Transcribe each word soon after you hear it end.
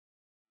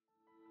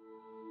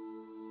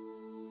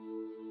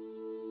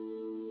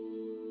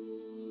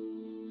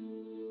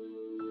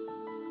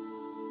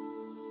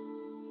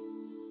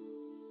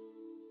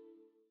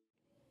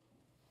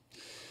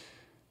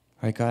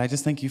All right, God, I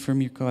just thank you for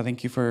Mirko. I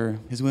thank you for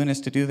his willingness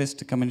to do this,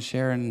 to come and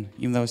share. And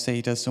even though I say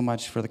he does so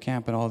much for the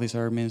camp and all these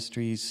other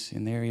ministries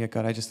in the area,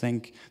 God, I just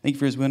thank you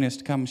for his willingness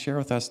to come and share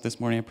with us this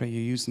morning. I pray you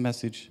use the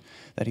message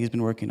that he's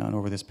been working on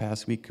over this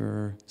past week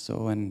or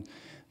so, and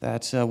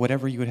that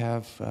whatever you would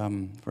have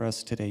for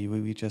us today,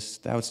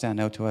 that would stand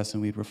out to us,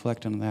 and we'd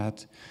reflect on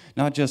that,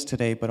 not just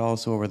today, but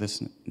also over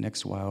this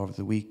next while, over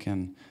the week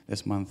and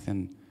this month.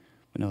 And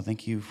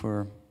thank you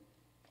for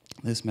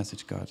this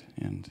message, God.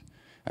 And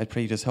I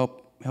pray you just help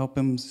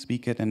him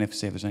speak it, and if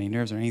there's any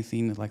nerves or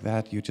anything like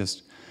that, you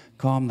just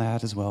calm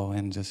that as well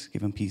and just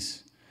give him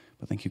peace.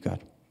 But thank you,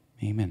 God.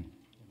 Amen.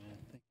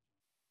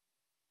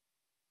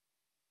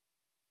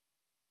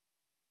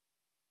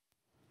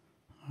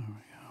 There we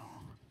go.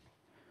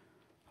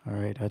 All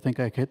right, I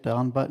think I hit the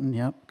on button.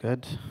 Yep,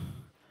 good.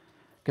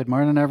 Good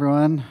morning,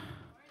 everyone.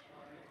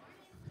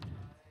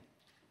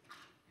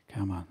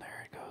 Come on,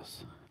 there it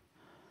goes.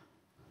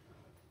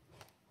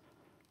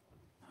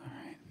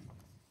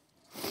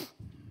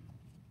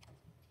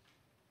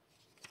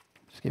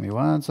 Give me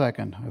 1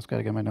 second. I just got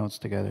to get my notes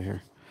together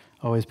here.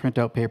 Always print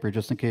out paper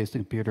just in case the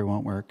computer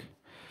won't work.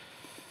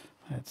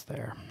 It's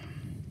there.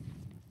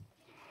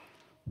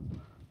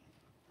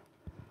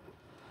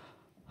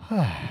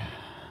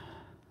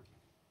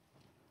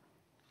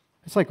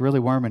 It's like really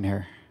warm in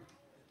here.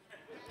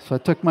 So I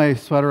took my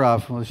sweater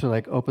off and we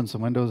should open some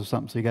windows or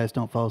something so you guys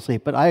don't fall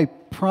asleep. But I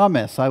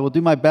promise I will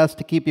do my best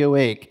to keep you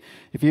awake.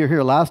 If you were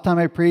here last time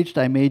I preached,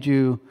 I made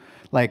you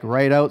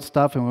write out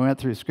stuff, and we went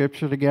through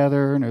scripture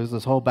together, and it was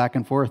this whole back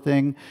and forth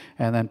thing.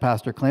 And then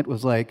Pastor Clint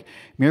was like,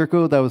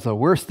 Mirko, that was the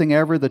worst thing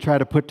ever to try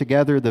to put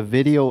together the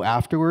video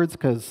afterwards,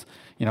 because,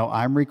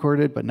 I'm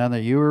recorded, but none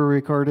of you are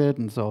recorded,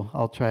 and so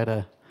I'll try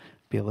to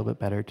be a little bit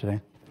better today.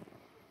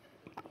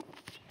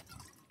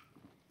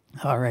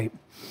 All right.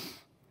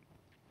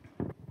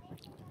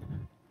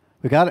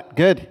 We got it.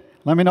 Good.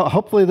 Let me know.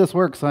 Hopefully this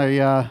works.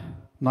 I'm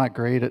not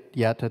great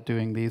yet at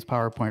doing these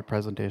PowerPoint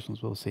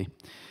presentations. We'll see.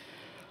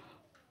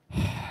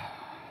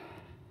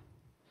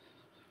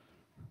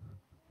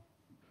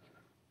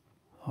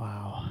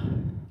 Wow.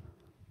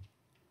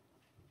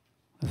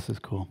 This is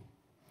cool.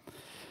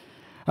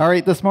 All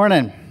right, this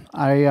morning,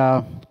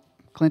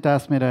 Clint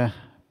asked me to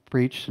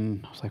preach,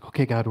 and I was like,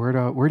 okay, God, where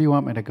do you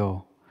want me to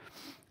go?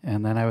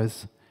 And then I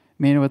was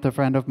meeting with a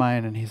friend of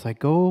mine, and he's like,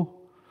 go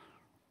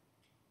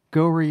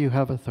where you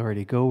have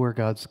authority. Go where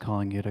God's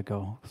calling you to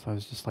go. So I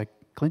was just like,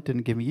 Clint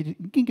didn't give me,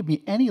 you can give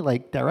me any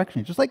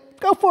direction. Just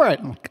go for it.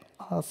 I'm like,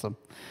 awesome.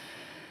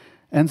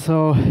 And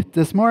so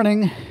this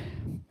morning,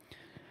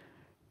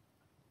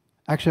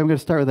 actually I'm going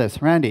to start with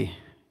this. Randy,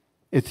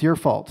 it's your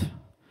fault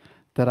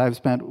that I've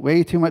spent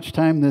way too much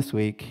time this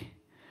week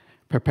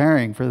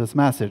preparing for this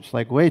message,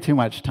 way too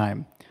much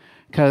time.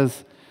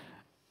 Because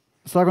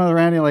I was talking with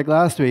Randy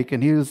last week,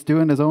 and he was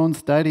doing his own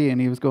study, and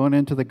he was going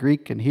into the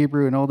Greek and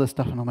Hebrew and all this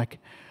stuff, and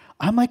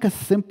I'm like a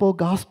simple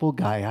gospel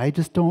guy. I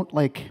just don't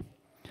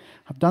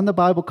I've done the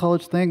Bible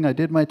college thing. I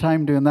did my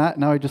time doing that.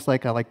 Now I just I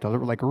like to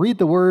read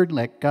the word,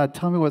 God,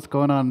 tell me what's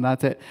going on, and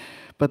that's it.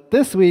 But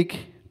this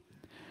week,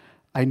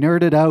 I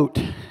nerded out,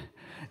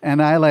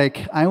 and I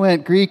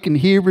went Greek and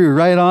Hebrew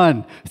right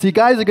on. So you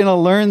guys are going to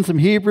learn some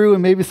Hebrew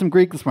and maybe some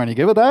Greek this morning.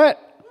 You good with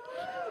that?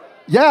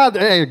 Yeah,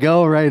 there you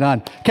go, right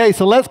on. Okay,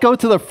 so let's go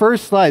to the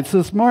first slide. So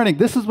this morning,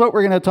 this is what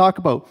we're going to talk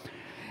about.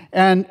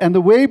 And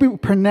the way we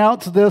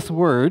pronounce this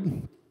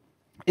word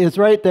is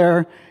right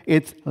there.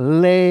 It's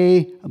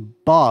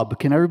lay-bob.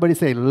 Can everybody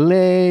say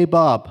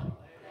lay-bob?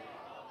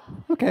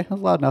 Okay,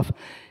 that's loud enough.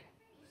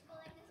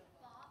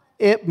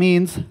 It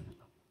means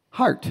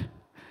heart.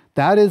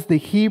 That is the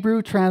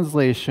Hebrew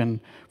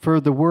translation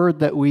for the word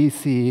that we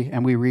see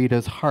and we read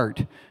as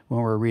heart when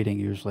we're reading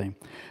usually.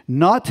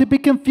 Not to be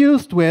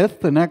confused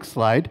with, the next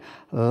slide,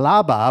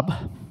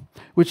 labab,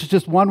 which is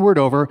just one word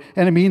over,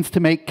 and it means to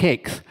make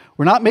cakes.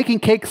 We're not making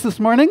cakes this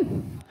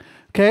morning,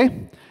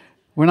 okay?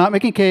 We're not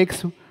making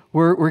cakes.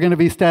 We're going to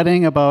be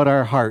studying about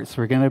our hearts.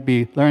 We're going to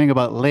be learning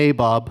about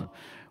labab,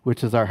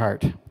 which is our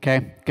heart.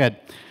 Okay, good.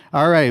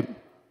 All right.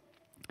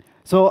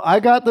 So I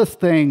got this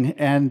thing,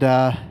 and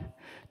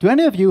do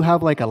any of you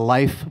have a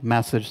life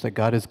message that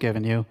God has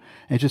given you,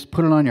 and just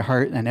put it on your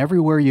heart, and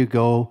everywhere you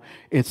go,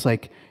 it's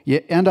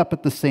you end up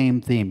at the same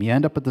theme. You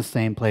end up at the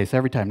same place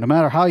every time. No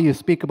matter how you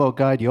speak about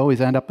God, you always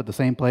end up at the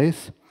same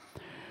place.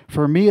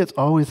 For me, it's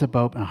always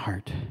about my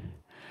heart.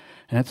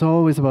 And it's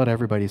always about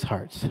everybody's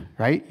hearts,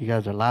 right? You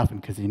guys are laughing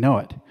because you know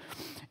it.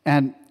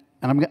 And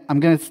I'm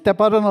going to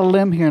step out on a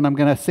limb here, and I'm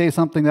going to say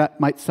something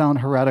that might sound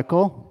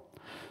heretical.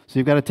 So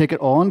you've got to take it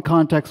all in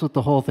context with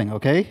the whole thing,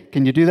 okay?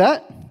 Can you do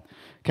that?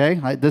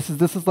 Okay? This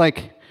is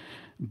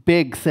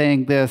big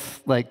saying this,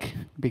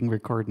 being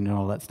recorded and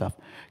all that stuff,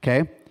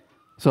 okay?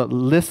 So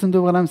listen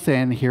to what I'm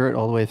saying and hear it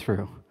all the way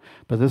through.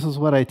 But this is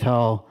what I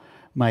tell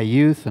my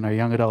youth and our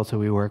young adults who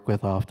we work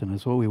with often,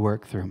 is what we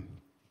work through.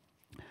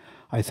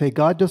 I say,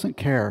 God doesn't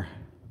care.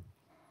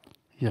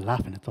 You're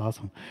laughing, it's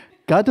awesome.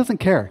 God doesn't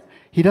care.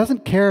 He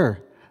doesn't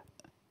care.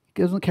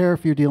 He doesn't care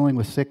if you're dealing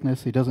with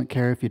sickness. He doesn't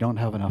care if you don't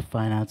have enough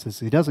finances.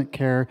 He doesn't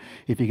care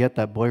if you get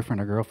that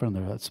boyfriend or girlfriend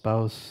or that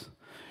spouse.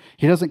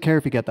 He doesn't care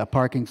if you get that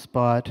parking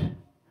spot.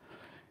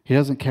 He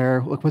doesn't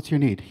care. Look, what's your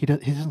need? He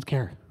doesn't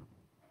care.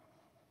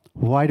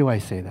 Why do I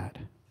say that?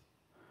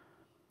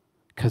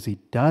 Because he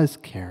does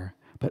care,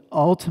 but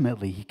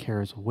ultimately he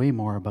cares way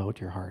more about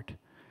your heart.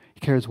 He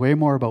cares way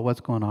more about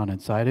what's going on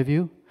inside of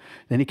you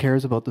than he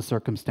cares about the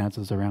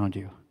circumstances around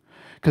you.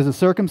 Because the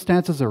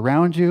circumstances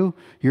around you,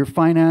 your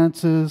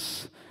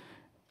finances,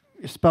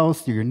 your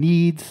spouse, your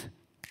needs,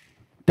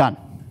 done.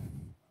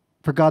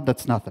 For God,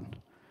 that's nothing.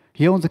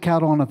 He owns a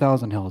cattle on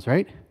 1,000 hills,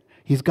 right?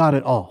 He's got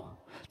it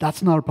all.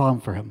 That's not a problem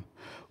for him.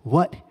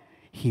 What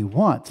he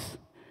wants,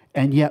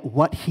 and yet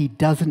what he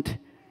doesn't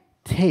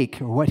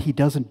take or what he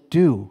doesn't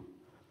do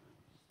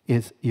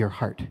is your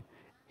heart.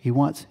 He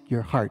wants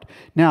your heart.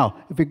 Now,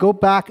 if you go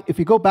back to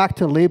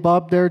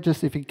Labob there,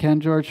 just if you can,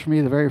 George, for me,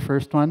 the very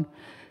first one.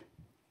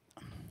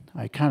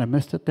 I kind of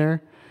missed it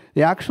there.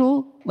 The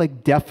actual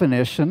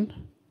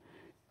definition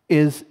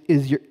is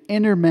your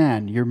inner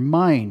man, your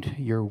mind,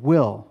 your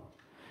will.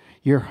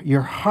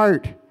 Your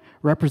heart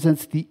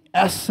represents the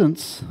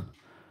essence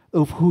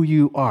of who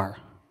you are.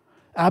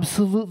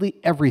 Absolutely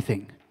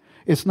everything.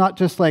 It's not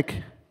just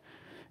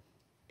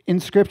in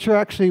Scripture,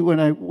 actually, when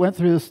I went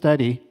through the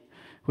study,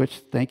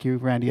 which, thank you,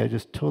 Randy, I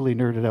just totally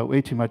nerded out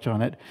way too much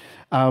on it.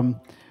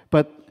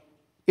 But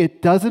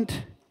it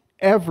doesn't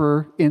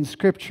ever in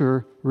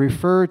Scripture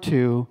refer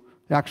to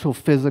the actual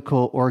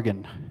physical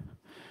organ.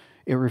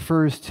 It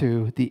refers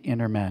to the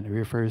inner man. It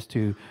refers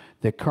to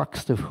the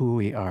crux of who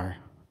we are.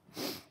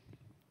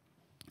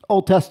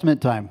 Old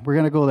Testament time. We're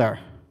going to go there.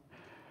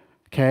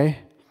 Okay?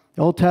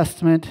 The Old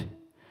Testament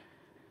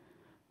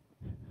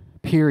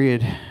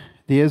period,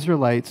 the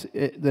Israelites,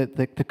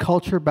 the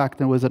culture back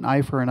then was an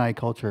eye for an eye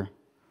culture.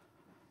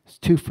 It's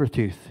tooth for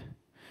tooth.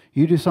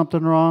 You do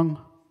something wrong,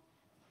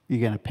 you're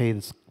going to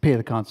pay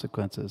the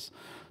consequences.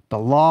 The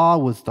law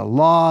was the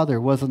law. There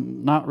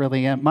wasn't not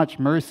really much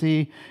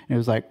mercy. And it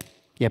was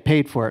you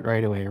paid for it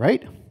right away,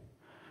 right?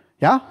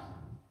 Yeah?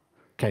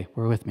 Okay,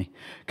 we're with me.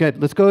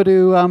 Good. Let's go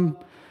to,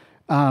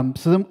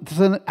 so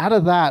then out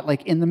of that,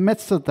 in the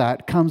midst of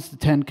that comes the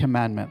 10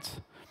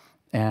 Commandments.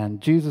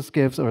 And Jesus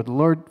gives, or the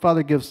Lord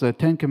Father gives the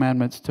 10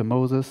 Commandments to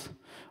Moses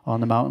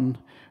on the mountain.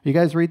 You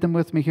guys read them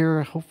with me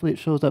here. Hopefully it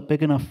shows up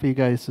big enough for you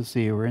guys to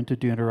see. We're into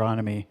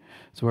Deuteronomy.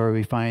 It's where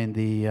we find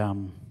the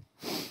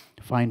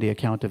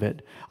account of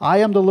it. I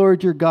am the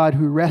Lord your God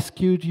who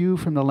rescued you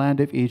from the land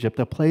of Egypt,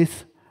 the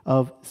place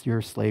of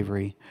your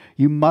slavery.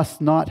 You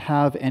must not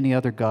have any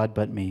other God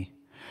but me.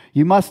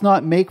 You must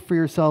not make for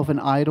yourself an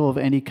idol of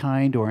any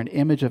kind or an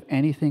image of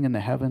anything in the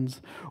heavens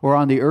or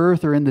on the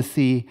earth or in the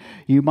sea.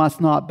 You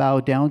must not bow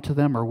down to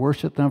them or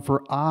worship them,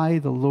 for I,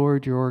 the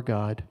Lord your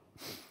God,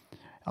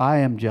 I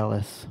am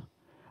jealous.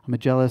 I'm a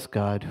jealous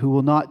God who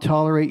will not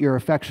tolerate your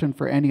affection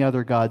for any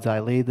other gods. I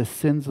lay the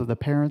sins of the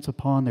parents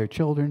upon their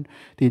children.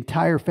 The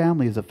entire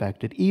family is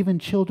affected, even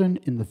children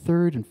in the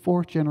 3rd and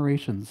 4th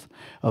generations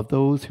of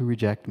those who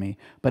reject me.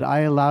 But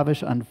I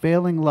lavish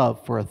unfailing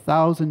love for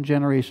 1,000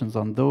 generations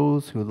on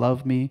those who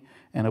love me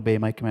and obey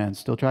my commands.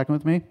 Still tracking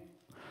with me?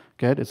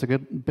 Good. It's a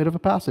good bit of a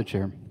passage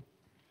here.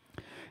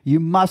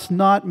 You must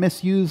not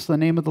misuse the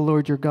name of the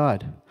Lord your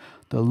God.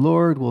 The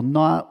Lord will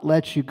not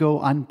let you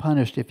go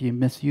unpunished if you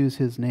misuse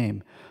his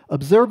name.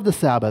 Observe the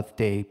Sabbath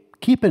day,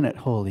 keeping it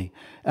holy.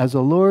 As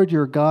the Lord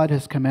your God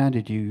has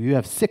commanded you, you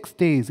have 6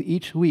 days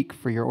each week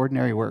for your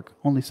ordinary work.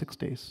 Only 6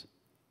 days.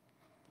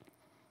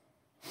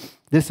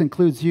 This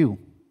includes you,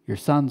 your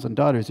sons and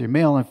daughters, your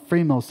male and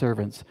female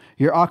servants,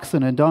 your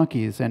oxen and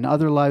donkeys and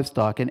other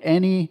livestock, and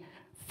any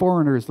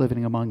foreigners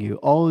living among you.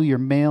 All your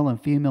male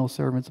and female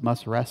servants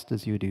must rest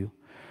as you do.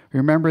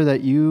 Remember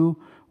that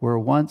you were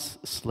once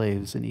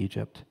slaves in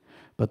Egypt,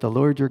 but the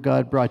Lord your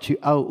God brought you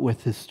out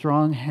with his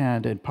strong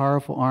hand and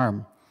powerful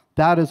arm.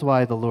 That is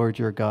why the Lord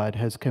your God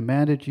has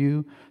commanded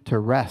you to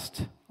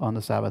rest on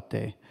the Sabbath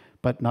day,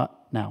 but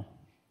not now.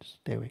 Just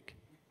stay awake.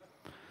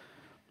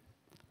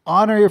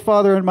 Honor your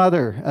father and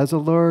mother as the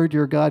Lord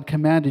your God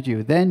commanded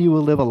you. Then you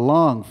will live a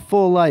long,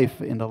 full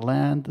life in the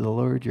land the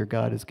Lord your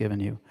God has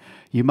given you.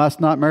 You must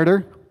not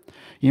murder.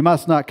 You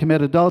must not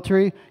commit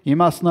adultery. You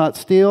must not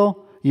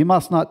steal. You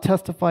must not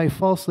testify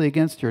falsely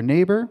against your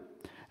neighbor,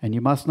 and you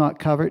must not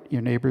covet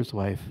your neighbor's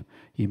wife.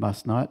 You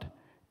must not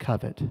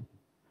covet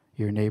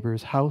your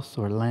neighbor's house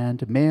or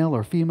land, male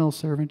or female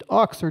servant,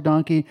 ox or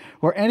donkey,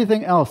 or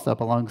anything else that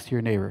belongs to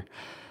your neighbor.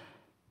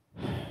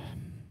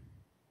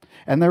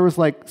 And there was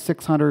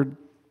 600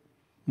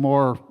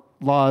 more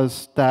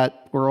laws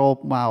that were all,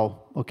 wow,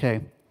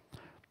 okay.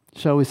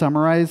 Shall we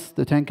summarize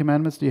the 10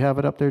 Commandments? Do you have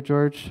it up there,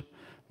 George?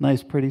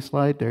 Nice, pretty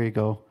slide. There you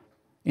go.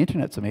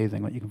 Internet's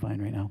amazing what you can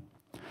find right now.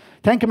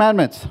 10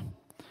 Commandments.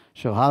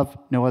 Shall have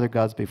no other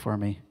gods before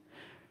me.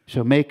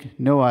 Shall make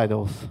no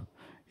idols.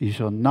 You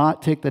shall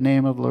not take the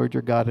name of the Lord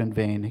your God in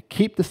vain.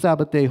 Keep the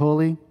Sabbath day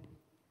holy.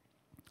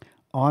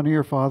 Honor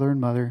your father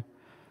and mother.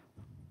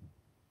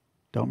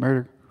 Don't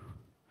murder.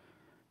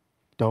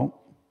 Don't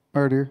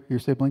murder your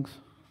siblings.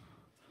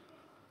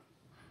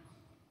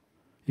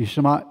 You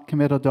shall not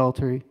commit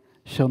adultery.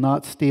 Shall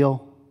not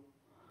steal.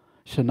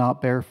 Shall not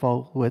bear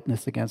false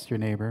witness against your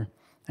neighbor.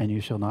 And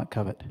you shall not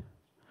covet.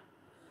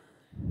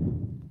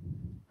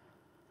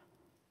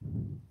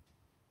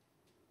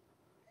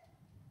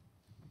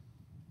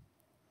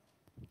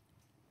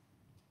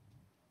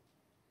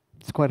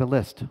 It's quite a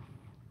list.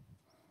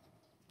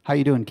 How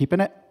you doing? Keeping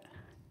it?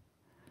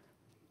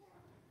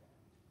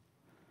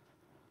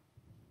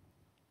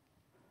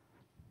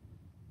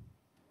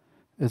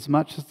 As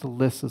much as the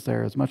list is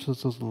there, as much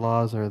as those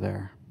laws are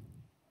there,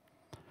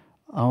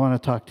 I want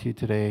to talk to you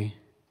today,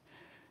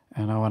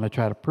 and I want to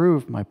try to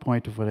prove my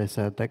point of what I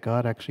said, that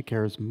God actually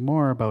cares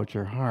more about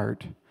your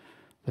heart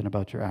than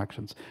about your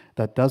actions.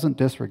 That doesn't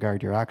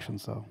disregard your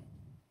actions, though.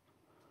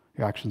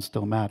 Your actions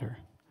still matter.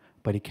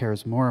 But he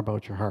cares more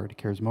about your heart. He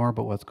cares more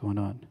about what's going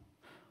on.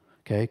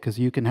 Okay? Because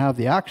you can have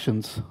the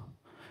actions,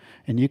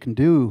 and you can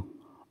do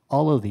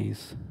all of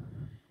these.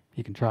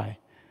 You can try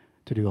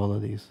to do all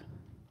of these.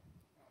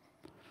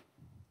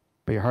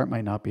 But your heart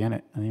might not be in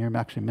it, and you're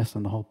actually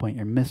missing the whole point.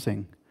 You're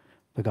missing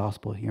the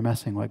gospel. You're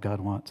missing what God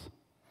wants.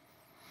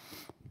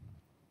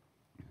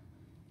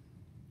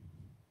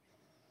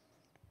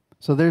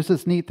 So there's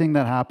this neat thing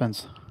that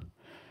happens.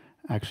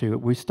 Actually,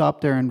 we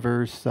stopped there in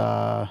verse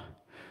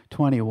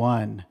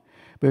 21.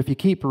 But if you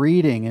keep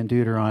reading in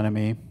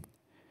Deuteronomy,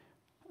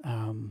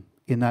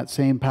 in that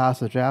same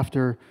passage,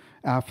 after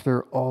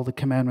all the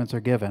commandments are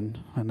given,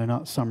 and they're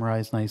not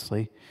summarized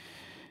nicely,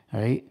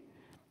 right?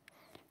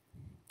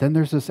 Then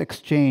there's this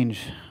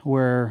exchange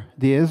where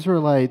the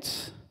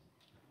Israelites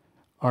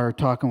are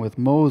talking with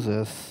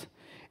Moses,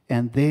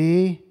 and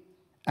they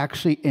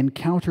actually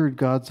encountered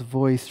God's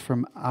voice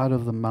from out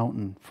of the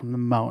mountain, from the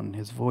mountain.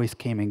 His voice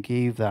came and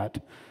gave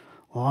that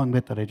long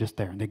bit that I just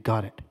there, and they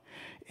got it.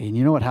 And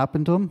you know what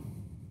happened to them?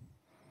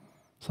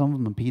 Some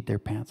of them peed their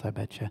pants, I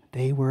bet you.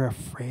 They were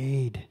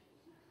afraid.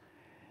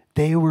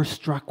 They were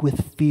struck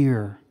with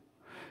fear.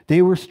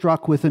 They were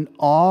struck with an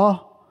awe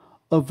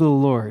of the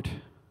Lord.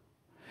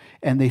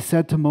 And they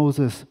said to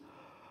Moses,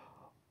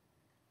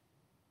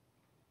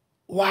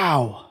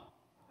 wow,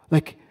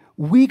 like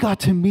we got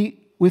to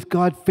meet with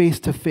God face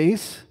to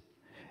face,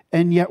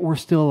 and yet we're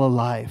still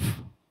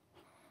alive.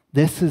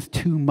 This is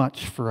too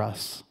much for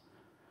us.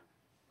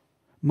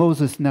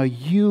 Moses, now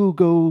you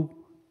go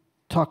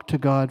talk to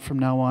God from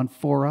now on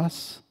for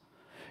us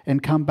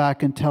and come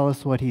back and tell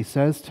us what he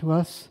says to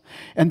us,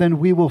 and then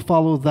we will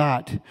follow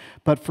that.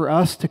 But for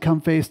us to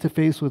come face to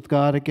face with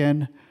God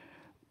again,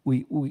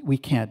 we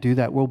can't do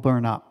that. We'll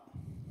burn up.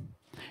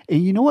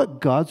 And you know what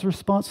God's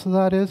response to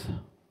that is?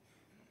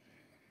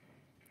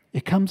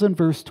 It comes in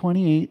verse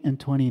 28 and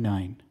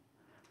 29.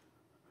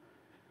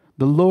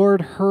 The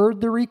Lord heard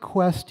the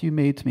request you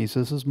made to me. So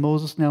this is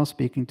Moses now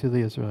speaking to the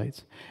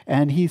Israelites.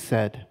 And he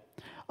said,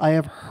 I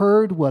have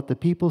heard what the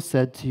people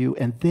said to you,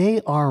 and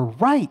they are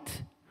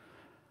right.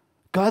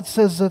 God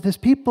says that his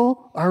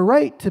people are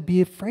right to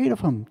be afraid of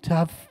him, to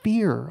have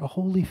fear, a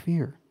holy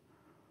fear.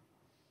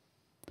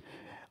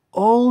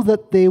 Oh,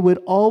 that they would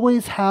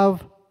always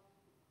have,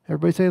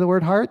 everybody say the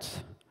word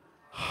hearts?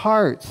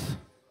 Hearts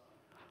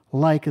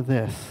like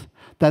this,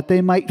 that they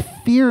might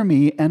fear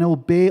me and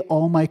obey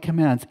all my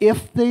commands.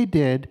 If they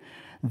did,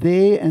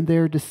 they and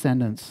their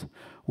descendants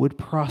would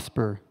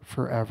prosper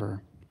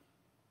forever.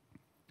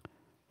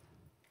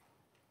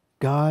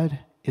 God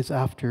is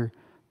after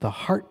the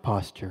heart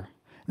posture.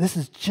 This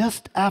is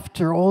just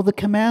after all the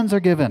commands are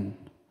given.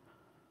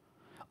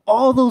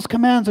 All those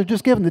commands are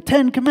just given. The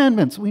 10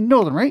 commandments. We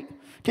know them, right?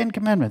 10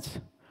 commandments.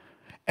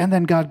 And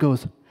then God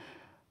goes,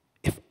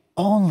 if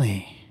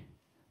only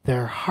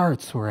their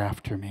hearts were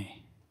after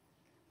me,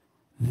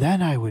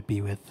 then I would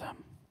be with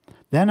them.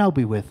 Then I'll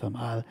be with them.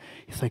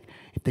 He's like,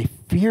 if they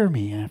fear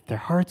me and if their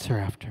hearts are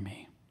after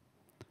me.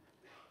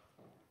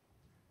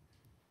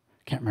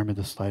 Can't remember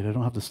the slide. I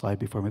don't have the slide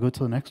before me. Go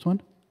to the next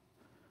one.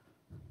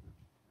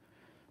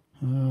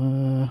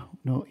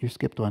 No, you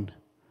skipped one.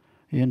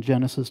 Are you in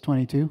Genesis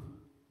 22?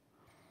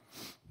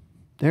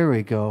 There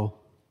we go.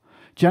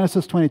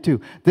 Genesis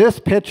 22. This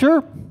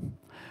picture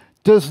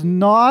does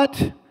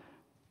not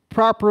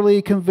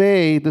properly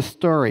convey the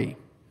story,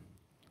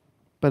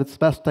 but it's the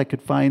best I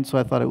could find, so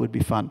I thought it would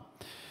be fun.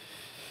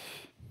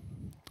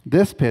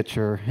 This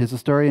picture is a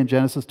story in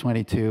Genesis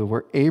 22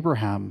 where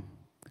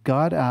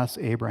God asks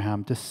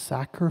Abraham to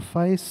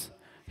sacrifice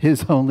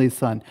his only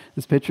son.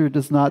 This picture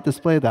does not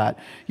display that.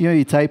 You know,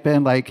 you type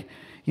in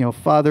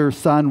father,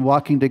 son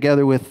walking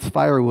together with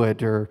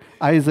firewood, or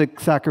Isaac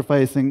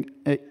sacrificing,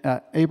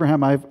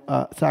 Abraham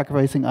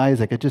sacrificing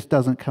Isaac. It just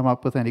doesn't come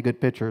up with any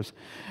good pictures.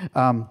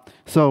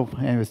 So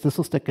anyways, this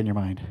will stick in your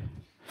mind.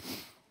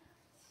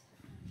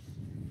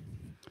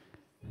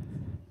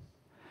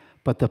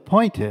 But the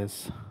point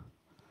is,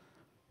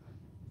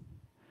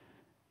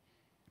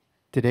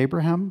 did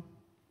Abraham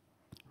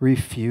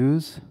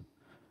refuse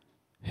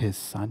his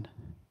son?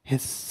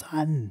 His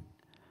son.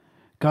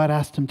 God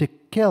asked him to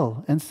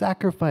kill and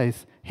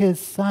sacrifice his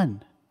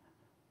son.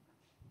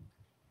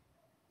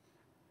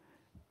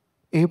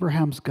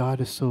 Abraham's God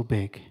is so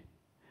big.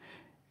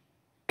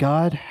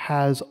 God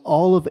has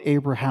all of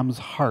Abraham's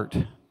heart.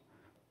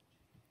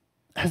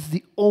 That's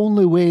the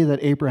only way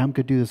that Abraham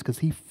could do this, because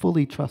he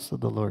fully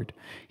trusted the Lord.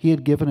 He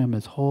had given him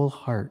his whole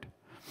heart.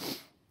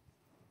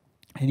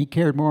 And he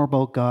cared more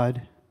about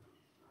God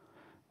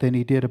than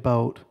he did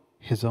about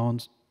his own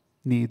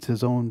needs,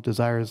 his own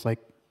desires. Like,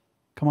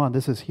 come on,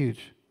 this is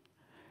huge.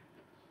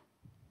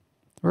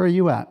 Where are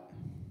you at?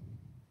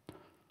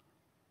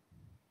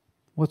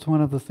 What's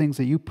one of the things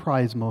that you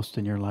prize most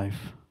in your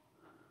life?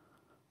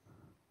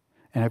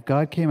 And if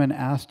God came and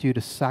asked you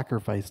to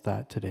sacrifice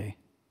that today,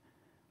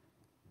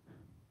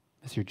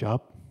 it's your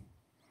job,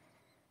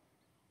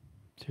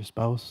 it's your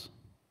spouse,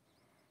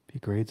 your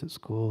grades at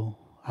school,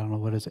 I don't know,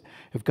 what is it?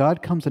 If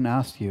God comes and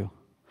asks you,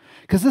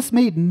 because this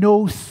made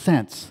no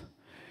sense.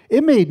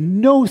 It made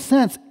no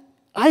sense.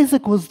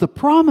 Isaac was the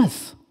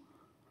promise.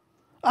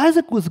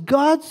 Isaac was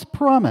God's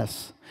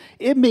promise.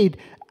 It made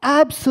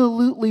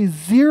absolutely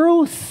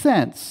zero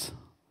sense.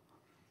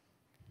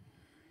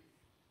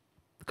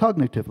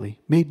 Cognitively,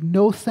 made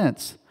no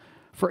sense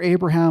for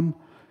Abraham,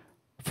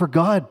 for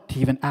God to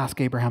even ask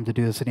Abraham to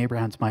do this in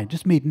Abraham's mind.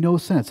 Just made no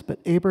sense. But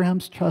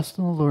Abraham's trust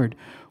in the Lord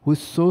was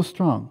so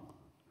strong.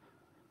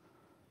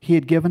 He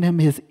had given him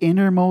his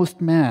innermost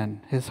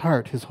man, his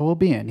heart, his whole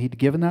being. He'd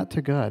given that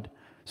to God.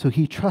 So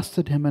he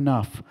trusted him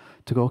enough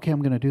to go, okay,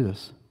 I'm going to do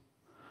this.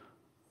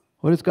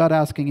 What is God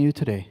asking you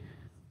today?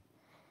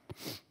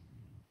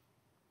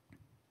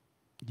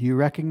 Do you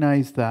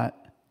recognize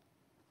that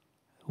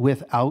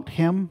without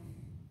him,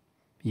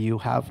 you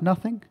have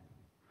nothing?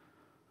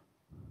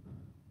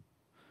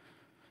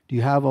 Do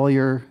you have all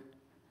your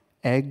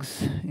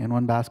eggs in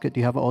one basket? Do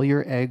you have all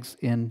your eggs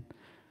in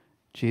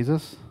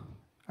Jesus?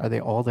 Are they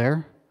all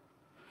there?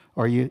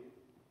 Or are you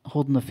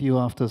holding a few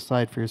off to the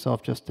side for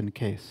yourself just in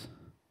case?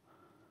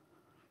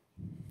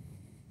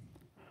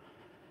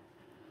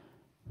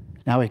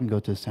 Now we can go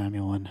to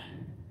Samuel 1.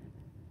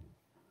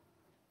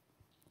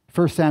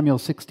 1 Samuel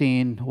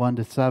 16,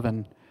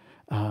 1-7.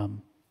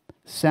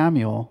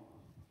 Samuel,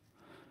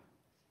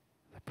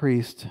 the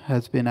priest,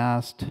 has been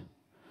asked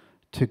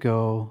to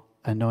go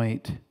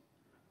anoint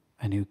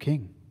a new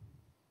king.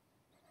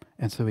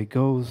 And so he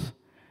goes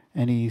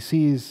and he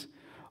sees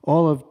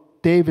all of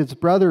David's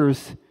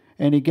brothers,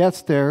 and he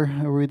gets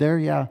there. Are we there?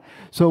 Yeah.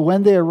 So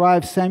when they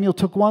arrived, Samuel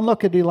took one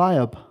look at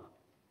Eliab,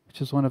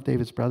 which is one of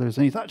David's brothers,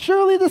 and he thought,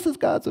 surely this is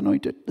God's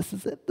anointed. This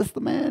is it. This is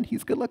the man.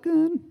 He's good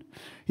looking.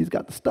 He's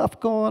got the stuff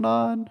going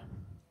on.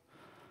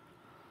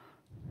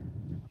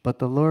 But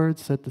the Lord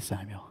said to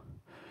Samuel,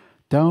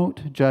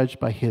 don't judge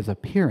by his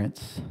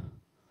appearance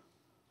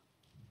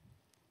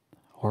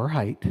or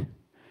height,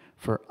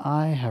 for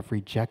I have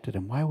rejected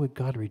him. Why would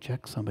God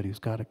reject somebody who's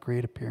got a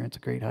great appearance, a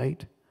great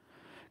height?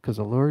 Because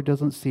the Lord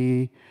doesn't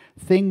see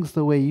things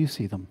the way you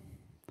see them.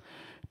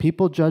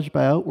 People judge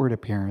by outward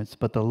appearance,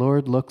 but the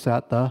Lord looks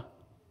at the...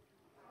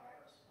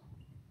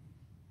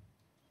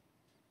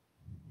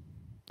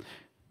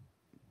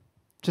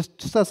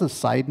 Just as a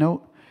side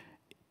note,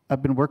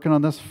 I've been working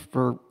on this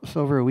for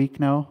over a week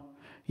now.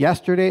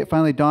 Yesterday, it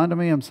finally dawned on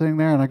me. I'm sitting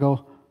there and I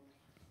go,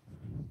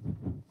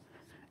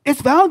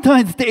 it's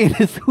Valentine's Day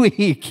this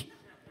week.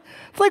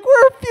 It's like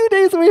we're a few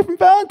days away from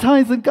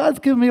Valentine's and God's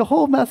given me a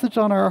whole message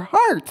on our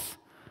hearts.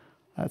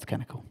 That's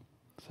kind of cool.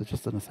 So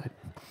just an aside.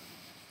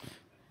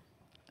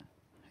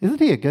 Isn't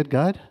he a good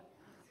God?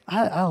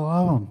 I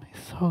love him.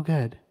 He's so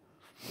good.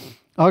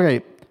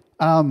 Okay.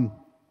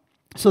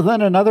 So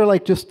then another,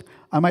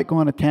 I might go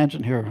on a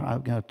tangent here.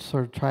 I'm going to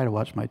sort of try to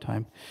watch my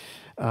time.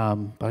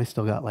 But I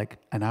still got like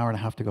an hour and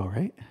a half to go,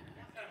 right?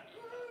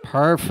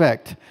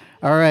 Perfect.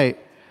 All right.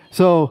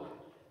 So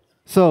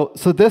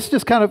this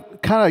just kind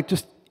of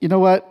just, you know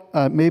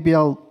what? Maybe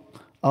I'll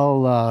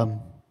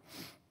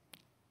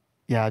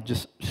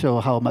just show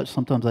how much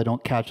sometimes I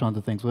don't catch on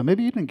to things. Well,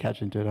 maybe you didn't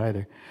catch into it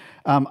either.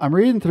 I'm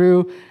reading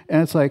through,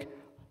 and it's like,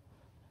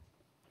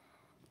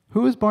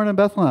 who was born in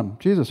Bethlehem?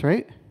 Jesus,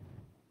 right?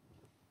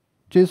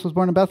 Jesus was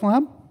born in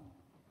Bethlehem?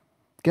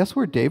 Guess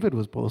where David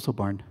was also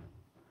born?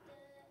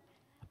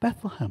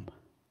 Bethlehem.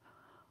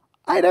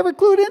 I never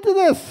clued into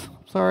this.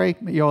 Sorry,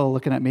 you're all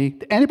looking at me.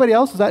 Anybody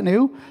else? Is that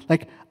new?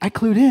 I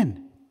clued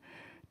in.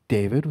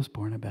 David was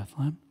born in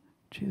Bethlehem.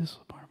 Jesus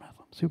was born in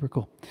Bethlehem. Super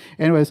cool.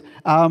 Anyways,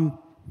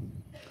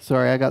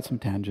 sorry, I got some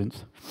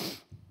tangents.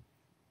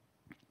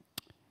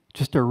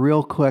 Just a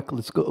real quick,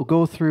 let's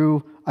go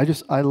through.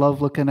 I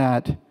love looking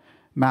at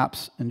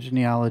maps and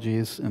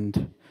genealogies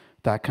and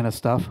that kind of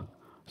stuff.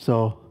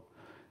 So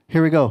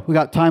here we go. We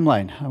got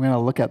timeline. I'm going to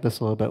look at this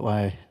a little bit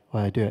while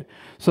I do it.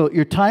 So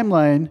your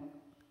timeline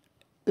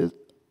is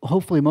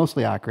hopefully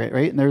mostly accurate,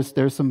 right? And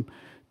there's some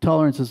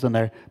tolerances in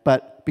there.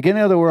 But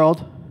beginning of the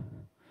world,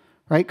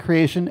 right?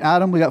 Creation,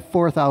 Adam, we got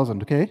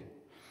 4,000, okay?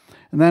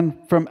 And then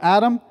from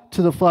Adam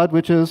to the flood,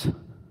 which is,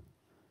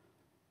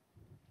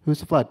 who's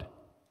the flood?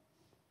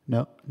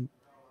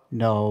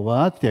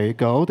 Noah. There you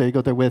go.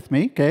 They're with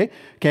me.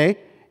 Okay.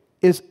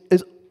 Is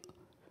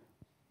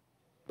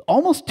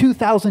almost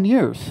 2,000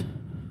 years.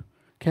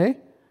 Okay.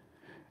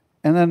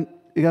 And then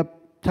you got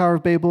Tower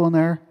of Babel in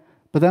there.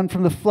 But then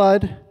from the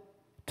flood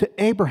to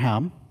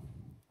Abraham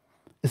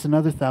is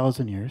another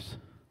 1,000 years.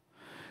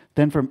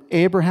 Then from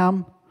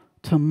Abraham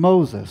to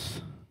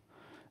Moses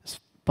is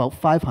about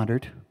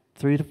 500,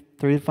 300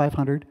 to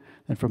 500.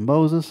 Then from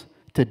Moses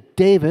to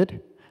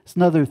David, it's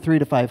another 300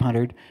 to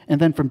 500. And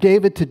then from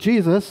David to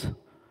Jesus,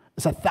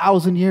 it's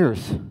 1,000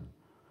 years.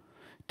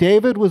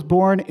 David was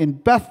born in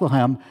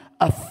Bethlehem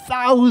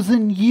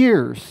 1,000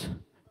 years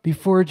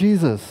before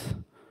Jesus.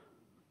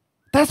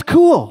 That's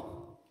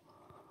cool.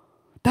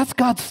 That's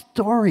God's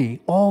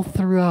story all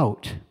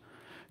throughout.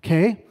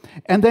 Okay?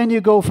 And then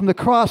you go from the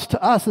cross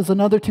to us is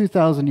another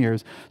 2,000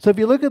 years. So if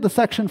you look at the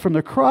section from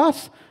the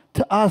cross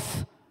to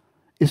us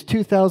is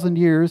 2,000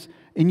 years,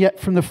 and yet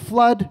from the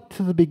flood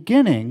to the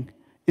beginning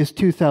is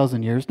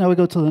 2,000 years. Now we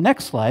go to the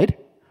next slide.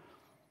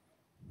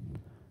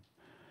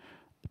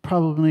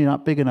 Probably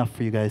not big enough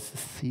for you guys to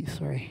see.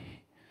 Sorry.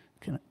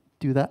 Can I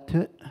do that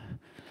to it?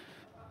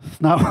 It's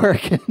not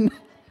working.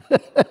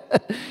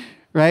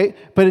 Right?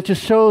 But it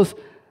just shows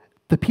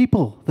the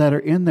people that are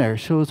in there,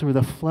 shows where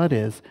the flood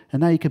is. And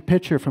now you can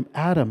picture from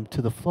Adam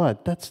to the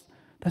flood. That's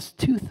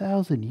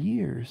 2,000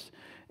 years.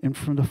 And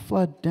from the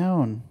flood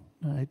down,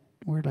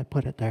 where did I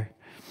put it there?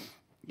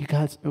 You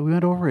guys, we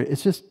went over it.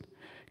 It's just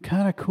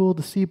kind of cool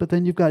to see. But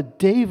then you've got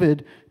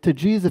David to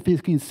Jesus. If you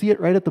can see it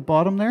right at the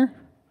bottom there.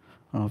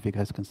 I don't know if you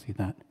guys can see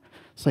that.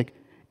 It's like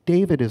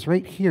David is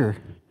right here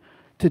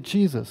to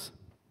Jesus.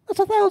 That's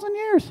 1,000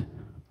 years.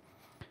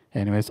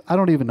 Anyways, I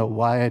don't even know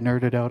why I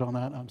nerded out on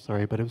that. I'm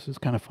sorry, but it was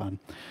just kind of fun.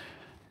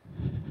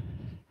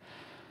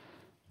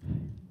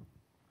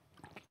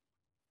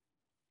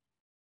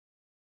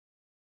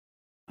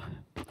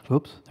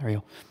 Oops, there we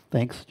go.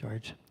 Thanks,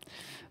 George.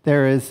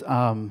 There is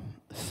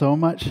so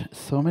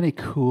many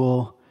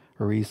cool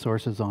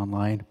resources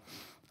online.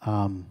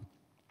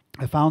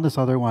 I found this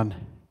other one.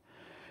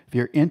 If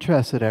you're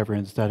interested ever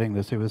in studying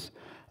this, it was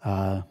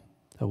a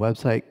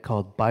website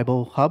called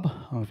Bible Hub. I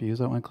don't know if you use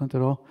that one, Clint,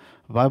 at all.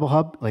 Bible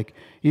Hub, like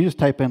you just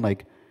type in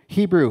like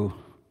Hebrew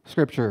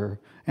scripture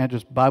and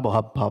just Bible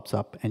Hub pops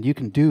up. And you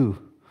can do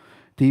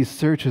these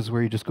searches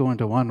where you just go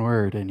into one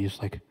word and you're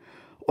just like,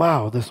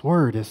 wow, this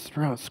word is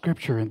throughout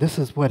scripture and this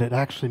is what it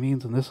actually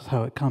means and this is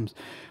how it comes.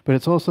 But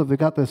it's also, they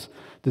got this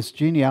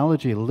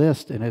genealogy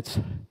list and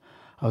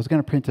I was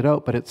going to print it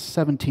out, but it's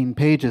 17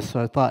 pages, so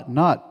I thought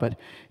not. But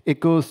it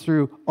goes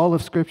through all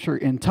of Scripture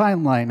in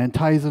timeline and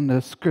ties in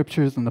the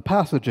scriptures and the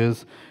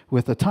passages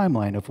with a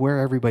timeline of where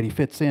everybody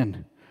fits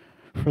in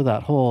for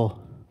that whole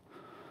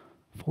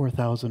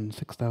 4,000,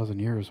 6,000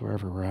 years,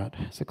 wherever we're at.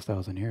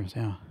 6,000 years,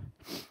 yeah.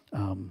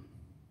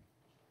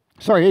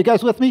 Sorry, are you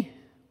guys with me?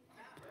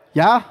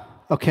 Yeah?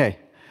 Okay,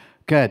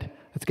 good.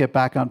 Let's get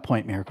back on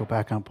point, Mirko,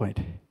 back on point.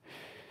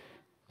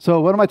 So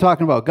what am I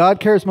talking about? God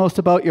cares most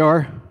about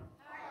your...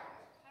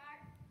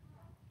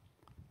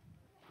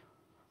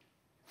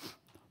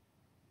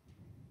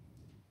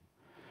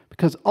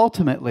 Because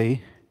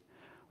ultimately,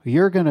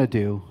 you're going to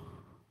do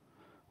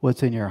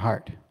what's in your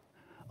heart.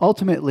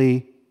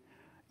 Ultimately,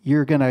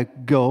 you're going to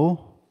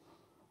go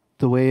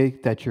the way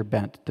that you're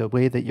bent, the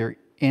way that your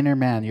inner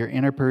man, your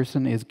inner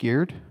person is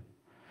geared.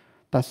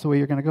 That's the way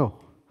you're going to go.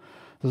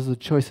 Those are the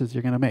choices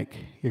you're going to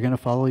make. You're going to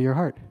follow your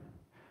heart.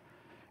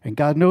 And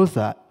God knows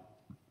that.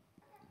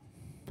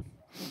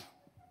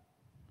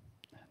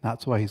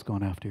 That's why he's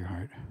going after your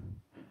heart.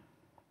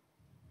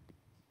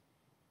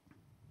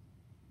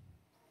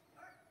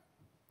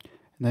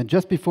 And then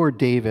just before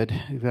David,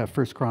 we've got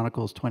 1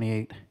 Chronicles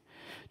 28.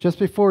 Just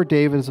before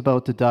David is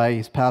about to die,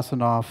 he's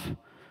passing off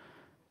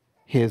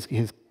his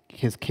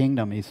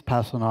kingdom. He's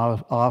passing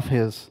off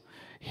his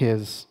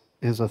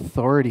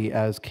authority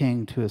as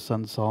king to his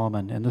son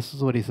Solomon. And this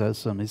is what he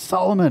says to him.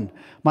 Solomon,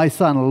 my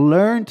son,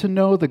 learn to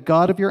know the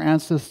God of your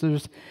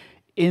ancestors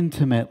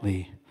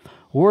intimately.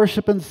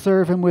 Worship and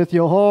serve him with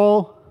your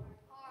whole...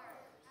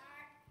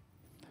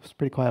 It's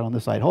pretty quiet on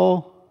this side.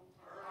 Whole.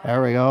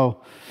 There we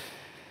go.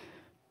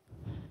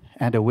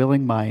 And a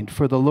willing mind.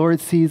 For the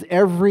Lord sees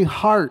every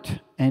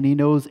heart, and he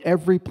knows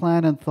every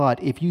plan and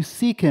thought. If you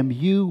seek him,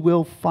 you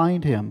will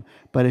find him.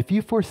 But if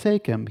you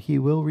forsake him, he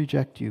will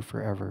reject you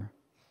forever.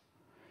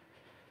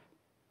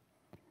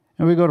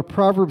 And we go to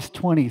Proverbs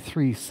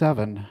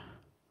 23:7.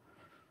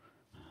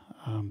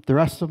 The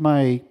rest of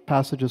my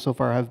passages so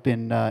far have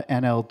been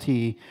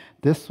NLT.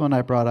 This one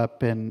I brought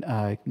up in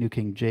New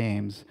King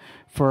James.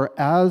 For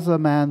as a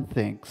man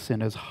thinks in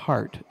his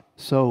heart,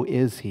 so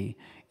is he.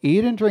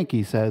 Eat and drink,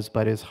 he says,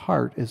 but his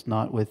heart is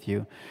not with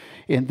you.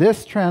 In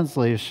this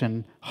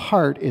translation,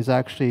 heart is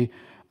actually,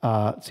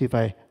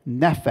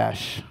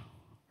 nefesh.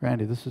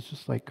 Randy, this is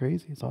just like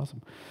crazy. It's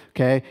awesome.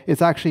 Okay,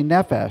 it's actually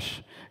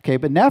nefesh. Okay,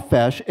 but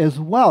nefesh as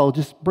well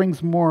just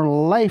brings more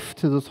life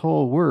to this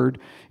whole word.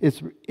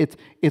 It's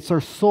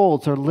our soul,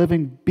 it's our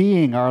living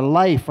being, our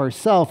life, our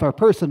self, our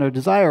person, our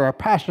desire, our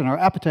passion, our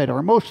appetite, our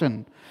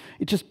emotion.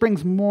 It just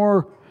brings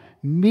more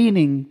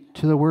meaning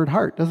to the word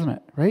heart, doesn't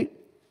it? Right?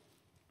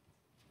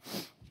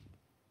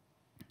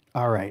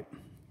 All right.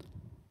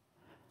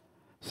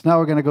 So now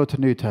we're going to go to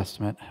New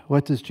Testament.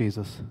 What does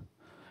Jesus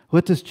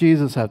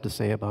have to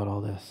say about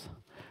all this?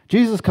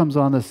 Jesus comes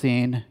on the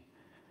scene,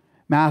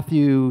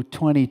 Matthew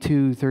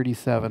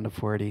 22:37 to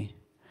 40.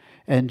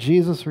 And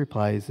Jesus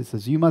replies, he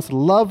says, you must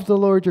love the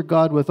Lord your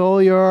God with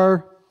all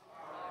your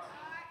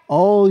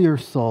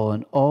soul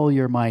and all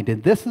your mind.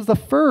 And this is the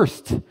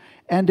first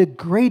and the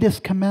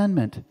greatest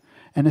commandment.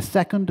 And the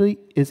secondly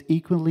is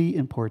equally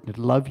important.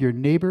 Love your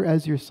neighbor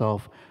as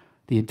yourself.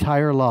 The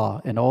entire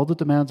law and all the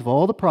demands of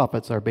all the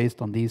prophets are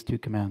based on these two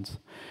commands.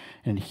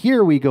 And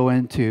here we go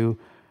into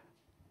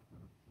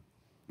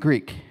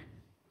Greek.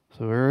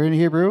 So we're in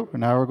Hebrew,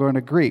 and now we're going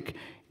to Greek.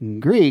 In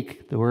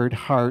Greek, the word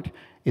heart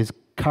is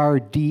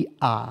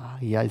cardia.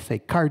 Yeah, I say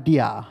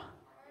cardia.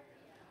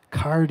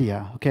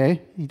 Cardia,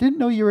 okay? You didn't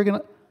know you were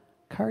going to...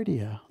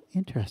 Cardia.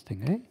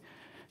 Interesting, eh?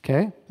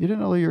 Okay? You didn't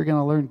know you were going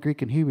to learn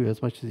Greek and Hebrew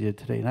as much as you did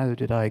today. Neither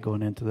did I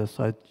going into this,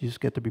 so you just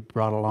get to be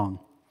brought along.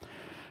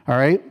 All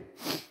right?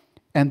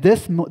 And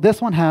this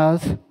one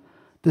has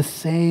the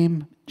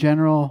same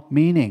general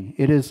meaning.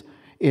 It is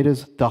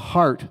the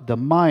heart, the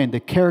mind, the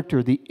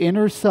character, the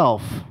inner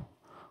self,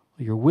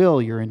 your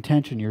will, your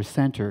intention, your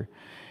center.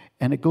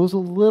 And it goes a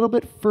little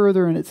bit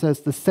further, and it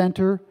says the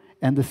center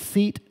and the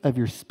seat of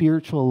your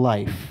spiritual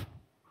life.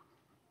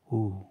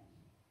 Ooh.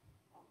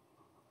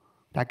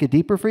 That get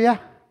deeper for you?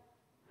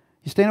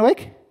 You staying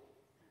awake?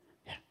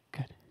 Yeah,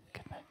 good.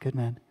 Good man, good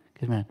man,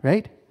 good man,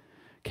 right?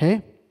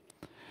 Okay?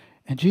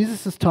 And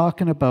Jesus is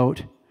talking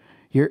about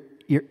your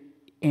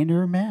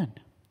inner man.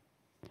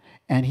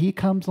 And he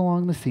comes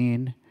along the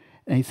scene,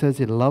 and he says,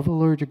 you love the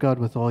Lord your God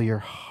with all your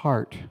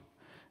heart,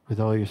 with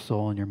all your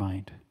soul and your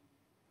mind.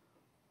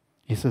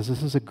 He says,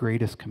 this is the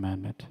greatest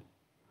commandment.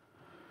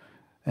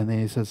 And then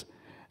he says,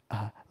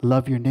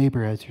 love your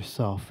neighbor as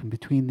yourself. And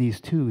between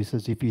these two, he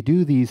says, if you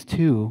do these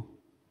two,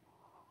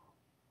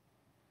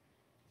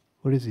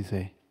 what does he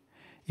say?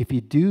 If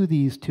you do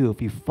these two,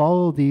 if you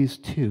follow these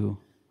two,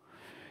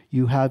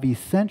 you have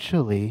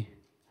essentially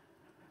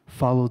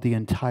followed the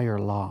entire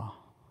law.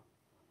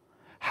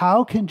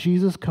 How can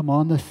Jesus come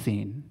on the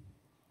scene?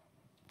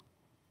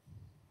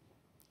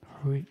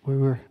 We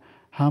were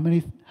how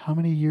many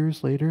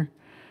years later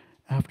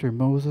after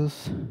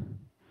Moses?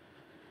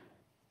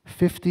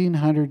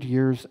 1,500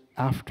 years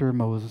after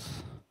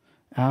Moses,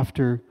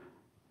 after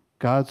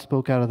God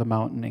spoke out of the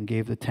mountain and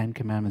gave the 10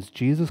 commandments,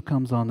 Jesus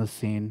comes on the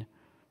scene,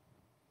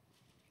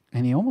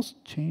 and he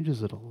almost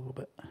changes it a little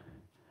bit.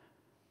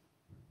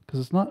 Because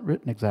it's not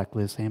written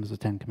exactly the same as the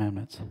 10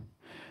 commandments.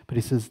 But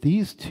he says,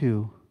 these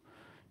two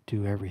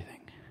do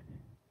everything.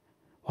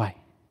 Why?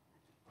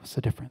 What's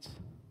the difference?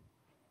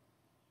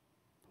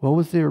 What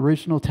was the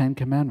original 10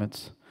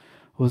 commandments?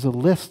 It was a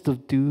list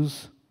of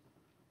do's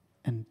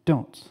and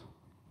don'ts.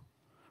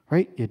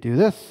 Right? You do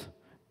this,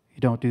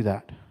 you don't do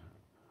that.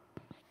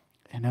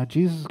 And now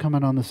Jesus is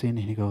coming on the scene,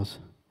 and he goes,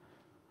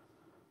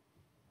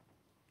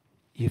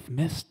 you've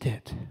missed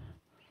it.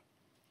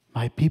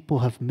 My people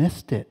have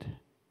missed it.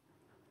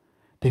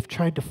 They've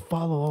tried to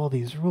follow all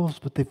these rules,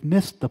 but they've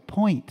missed the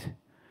point.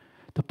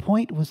 The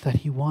point was that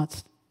he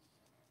wants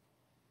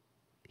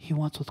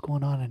what's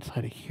going on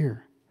inside of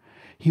here.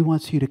 He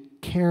wants you to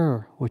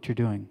care what you're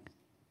doing.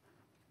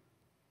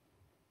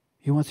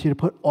 He wants you to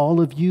put all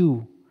of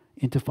you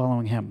into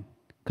following him.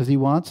 Because he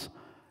wants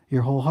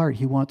your whole heart.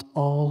 He wants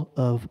all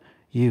of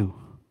you.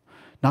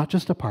 Not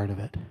just a part of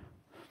it.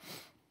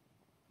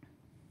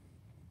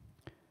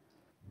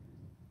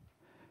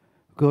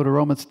 Go to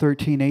Romans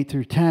 13, 8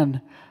 through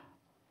 10.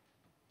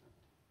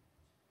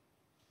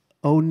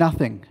 Owe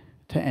nothing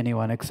to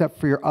anyone except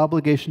for your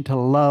obligation to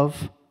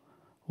love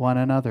one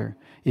another.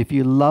 If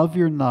you love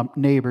your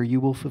neighbor,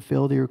 you will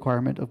fulfill the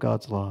requirement of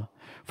God's law.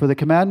 For the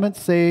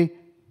commandments say,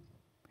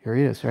 here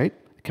it is, right?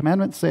 The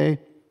commandments say,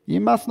 you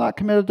must not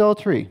commit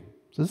adultery.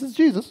 So this is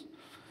Jesus,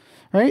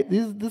 right?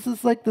 This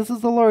is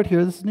the Lord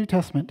here. This is New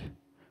Testament.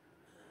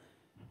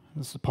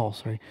 This is Paul,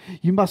 sorry.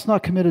 You must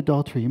not commit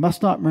adultery. You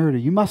must not murder.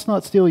 You must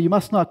not steal. You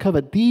must not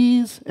covet.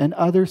 These and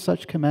other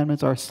such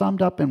commandments are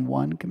summed up in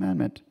one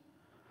commandment.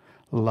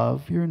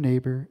 Love your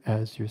neighbor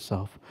as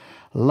yourself.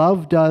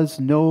 Love does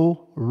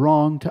no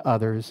wrong to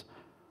others,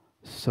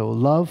 so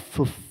love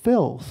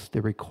fulfills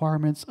the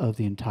requirements of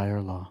the entire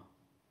law.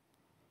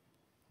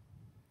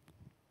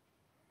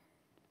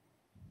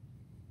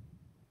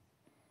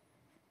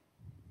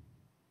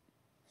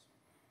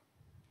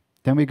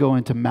 Then we go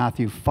into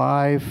Matthew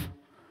 5,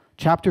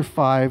 chapter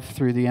 5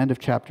 through the end of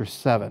chapter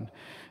 7.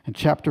 And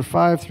chapter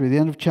 5 through the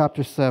end of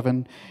chapter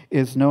 7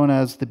 is known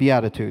as the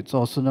Beatitudes,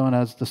 also known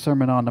as the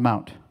Sermon on the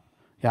Mount.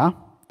 Yeah?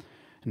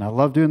 And I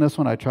love doing this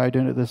one. I tried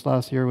doing it this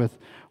last year with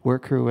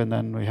work crew, and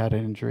then we had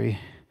an injury.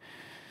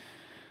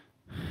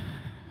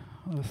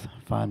 It was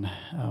fun,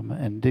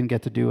 and didn't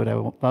get to do what I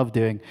love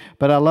doing.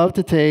 But I love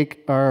to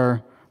take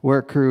our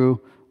work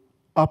crew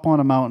up on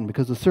a mountain,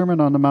 because the Sermon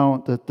on the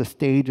Mount, the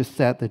stage is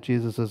set that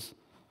Jesus is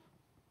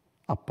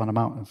up on a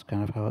mountain. That's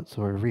kind of how it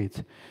sort of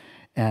reads.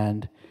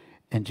 And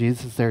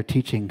Jesus is there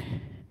teaching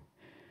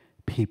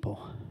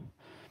people.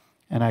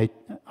 And I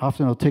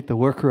often will take the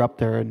worker up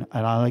there, and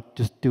I like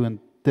just doing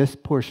this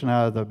portion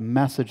out of the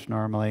message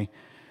normally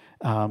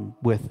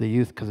with the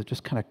youth, because it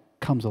just kind of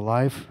comes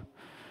alive.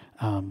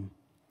 The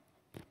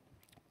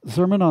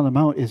Sermon on the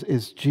Mount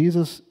is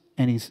Jesus,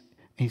 and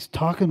he's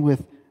talking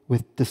with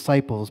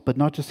disciples, but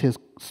not just his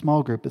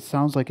small group. It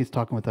sounds like he's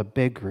talking with a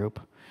big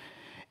group.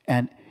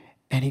 And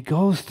he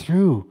goes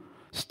through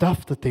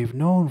stuff that they've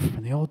known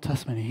from the Old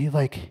Testament. And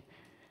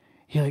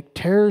He like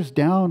tears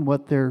down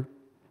what their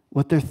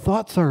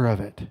thoughts are of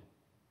it.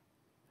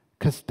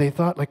 Because they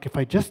thought, like, if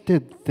I just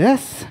did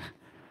this,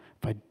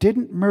 if I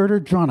didn't murder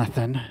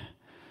Jonathan,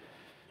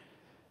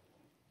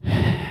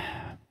 then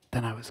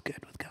I was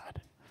good with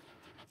God.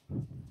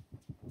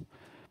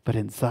 But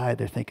inside,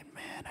 they're thinking,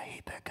 man, I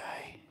hate that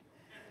guy.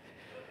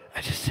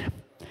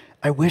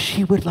 I wish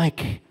he would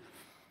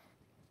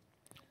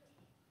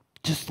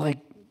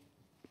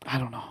I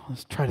don't know,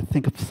 let's try to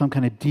think of some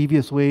kind of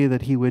devious way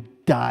that he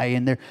would die.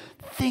 And they're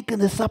thinking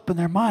this up in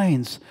their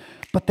minds.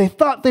 But they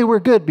thought they were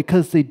good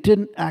because they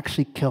didn't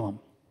actually kill him.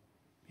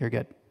 You're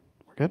good?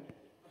 We're good?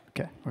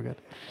 Okay, we're good.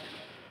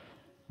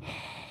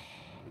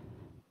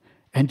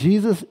 And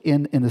Jesus,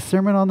 in the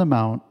Sermon on the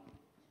Mount,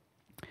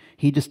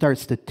 he just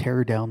starts to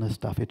tear down this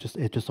stuff.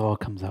 It just all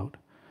comes out,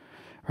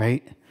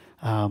 right?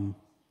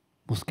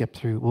 We'll skip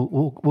through.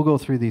 We'll go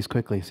through these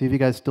quickly. See if you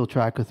guys still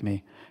track with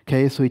me.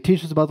 Okay, so he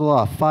teaches about the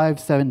law.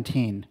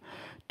 5:17.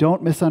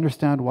 Don't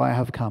misunderstand why I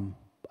have come.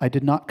 I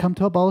did not come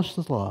to abolish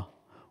this law.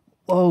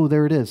 Whoa,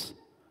 there it is.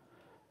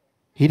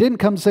 He didn't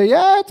come to say,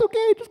 yeah, it's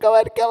okay, just go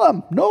ahead and kill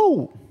him.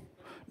 No.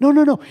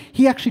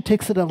 He actually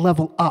takes it a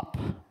level up,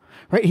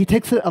 right? He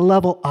takes it a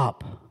level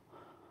up.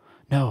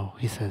 No,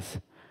 he says,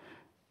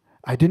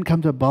 I didn't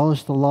come to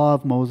abolish the law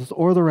of Moses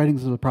or the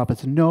writings of the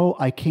prophets. No,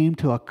 I came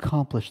to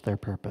accomplish their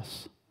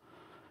purpose.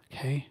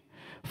 Okay?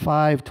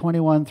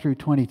 5:21 through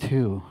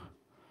 22.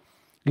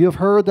 You have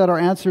heard that our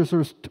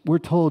ancestors were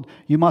told,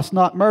 you must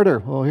not murder.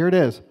 Well, here it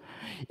is.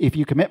 If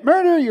you commit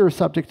murder, you're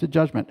subject to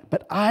judgment.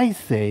 But I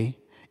say,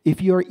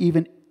 if you are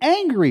even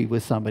angry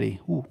with somebody,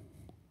 ooh,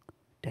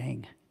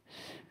 dang.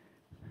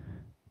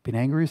 Been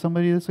angry with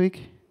somebody this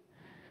week?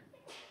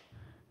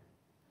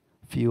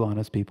 Few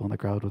honest people in the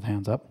crowd with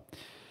hands up.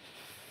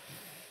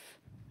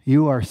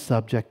 You are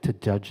subject to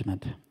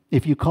judgment.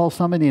 If you call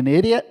somebody an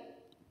idiot,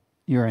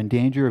 you're in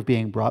danger of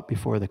being brought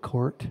before the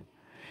court.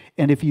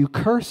 And if you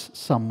curse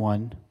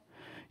someone,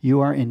 you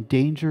are in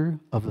danger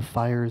of the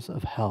fires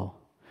of hell.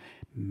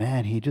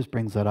 Man, he just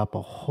brings that up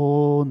a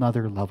whole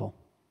nother level.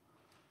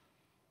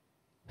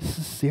 This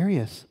is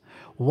serious.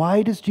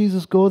 Why does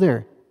Jesus go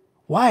there?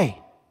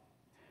 Why?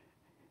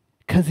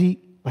 Because he,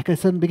 like I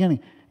said in the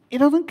beginning, he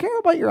doesn't care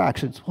about your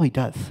actions. Well, he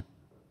does.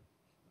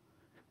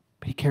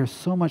 But he cares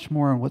so much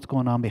more on what's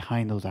going on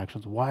behind those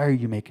actions. Why are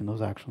you making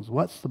those actions?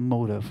 What's the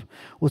motive?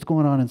 What's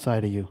going on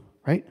inside of you,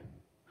 right?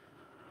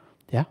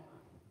 Yeah?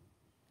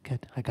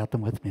 Good. I got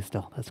them with me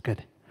still. That's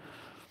good.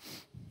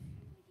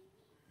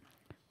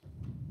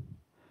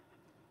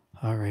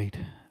 All right.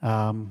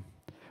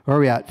 Where are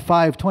we at?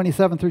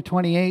 5:27 through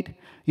 28.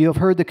 You have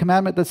heard the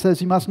commandment that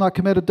says you must not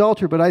commit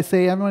adultery, but I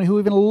say anyone who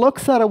even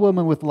looks at a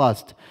woman with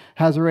lust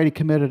has already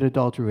committed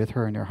adultery with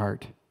her in their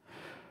heart.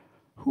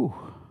 Whew.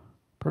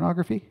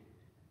 Pornography?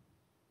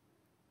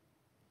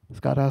 Is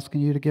God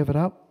asking you to give it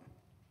up?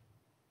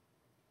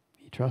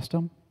 You trust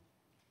him?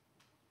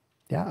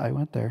 Yeah, I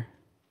went there.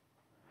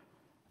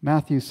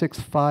 Matthew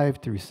 6:5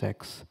 through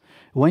 6.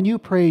 When you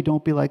pray,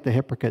 don't be like the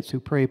hypocrites who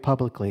pray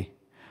publicly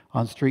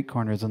on street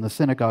corners and the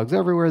synagogues,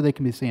 everywhere they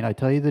can be seen. I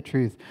tell you the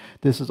truth,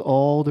 this is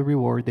all the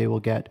reward they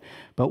will get.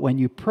 But when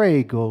you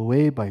pray, go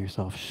away by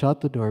yourself, shut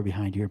the door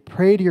behind you, and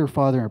pray to your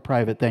Father in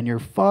private. Then your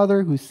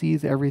Father who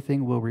sees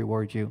everything will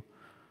reward you.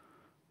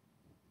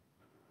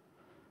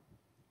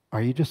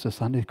 Are you just a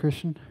Sunday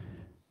Christian?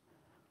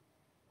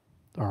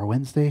 Or a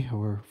Wednesday?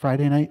 Or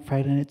Friday night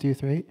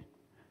through 8?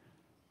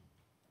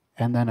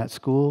 And then at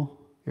school,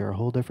 you're a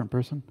whole different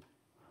person?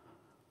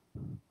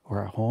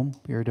 Or at home,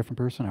 you're a different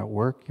person. At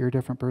work, you're a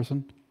different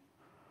person.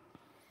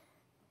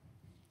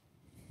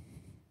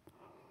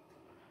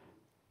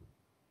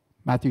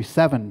 Matthew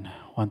 7,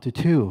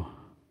 1-2.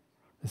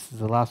 This is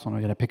the last one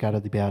we're going to pick out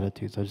of the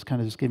Beatitudes. So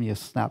just giving you a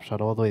snapshot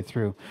all the way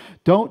through.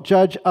 Don't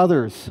judge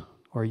others,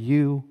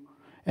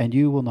 and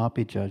you will not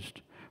be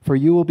judged. For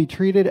you will be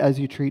treated as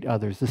you treat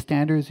others. The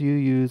standards you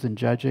use in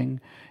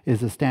judging is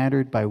the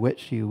standard by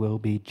which you will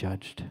be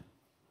judged.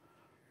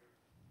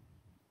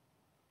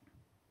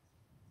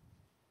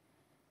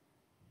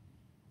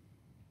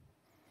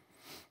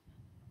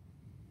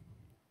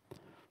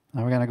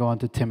 Now we're going to go on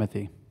to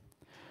Timothy.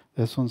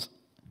 This is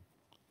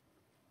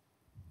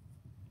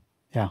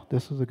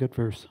a good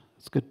verse.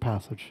 It's a good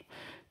passage.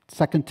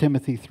 2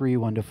 Timothy 3,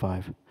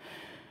 1-5.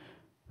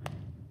 I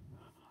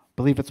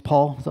believe it's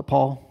Paul. Is that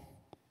Paul?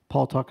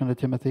 Paul talking to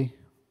Timothy?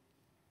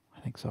 I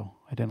think so.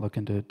 I didn't look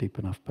into it deep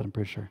enough, but I'm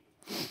pretty sure.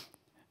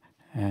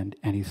 And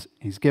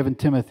he's given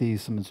Timothy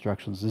some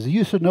instructions. He says,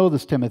 you should know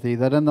this, Timothy,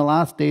 that in the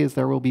last days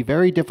there will be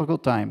very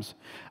difficult times.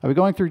 Are we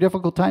going through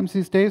difficult times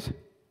these days?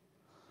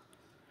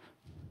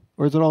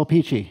 Or is it all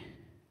peachy?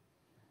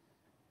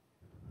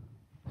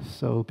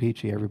 So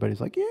peachy. Everybody's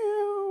like, yeah.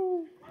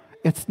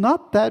 It's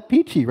not that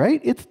peachy,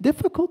 right? It's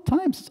difficult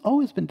times. It's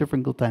always been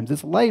difficult times.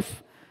 This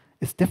life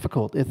is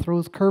difficult. It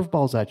throws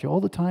curveballs at you all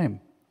the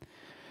time.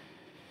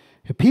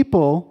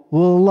 People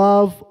will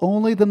love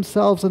only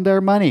themselves and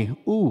their money.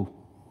 Ooh.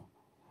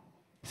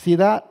 See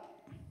that?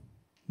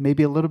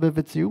 Maybe a little bit of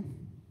it's you.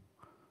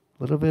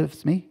 A little bit of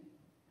it's me.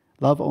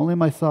 Love only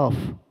myself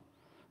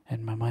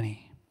and my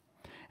money.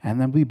 and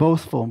then be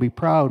boastful and be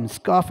proud and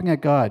scoffing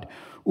at God.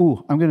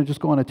 Ooh, I'm going to just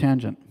go on a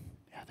tangent.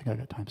 Yeah, I think I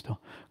got time still.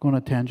 Go on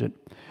a tangent.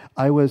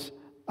 I was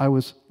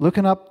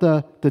looking up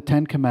the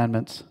Ten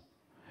Commandments,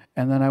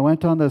 and then I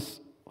went on this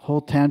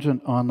whole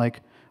tangent on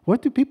like,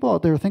 what do people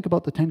out there think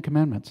about the Ten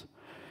Commandments?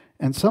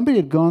 And somebody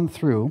had gone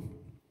through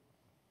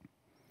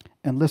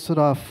and listed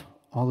off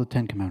all the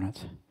Ten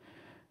Commandments.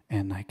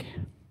 And like,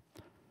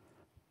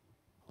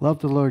 love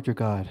the Lord your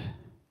God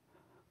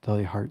with all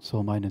your heart,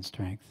 soul, mind, and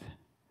strength.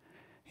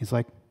 He's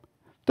like,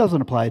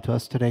 doesn't apply to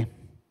us today.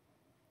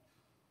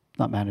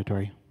 Not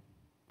mandatory.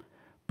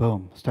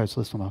 Boom, starts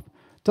listing them off.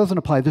 Doesn't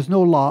apply. There's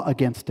no law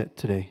against it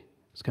today.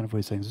 That's kind of what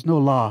he's saying. There's no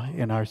law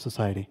in our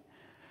society.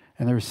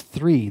 And there's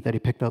 3 that he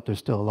picked out there's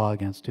still a law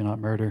against. Do not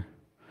murder,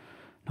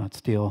 not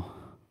steal.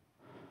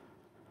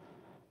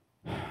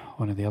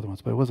 One of the other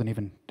ones, but it wasn't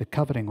even, the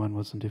coveting one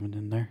wasn't even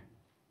in there.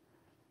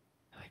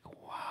 Like,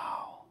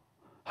 wow.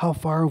 How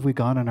far have we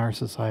gone in our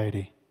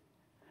society?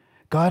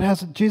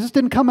 Jesus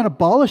didn't come and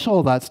abolish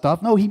all that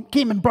stuff. No, he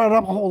came and brought it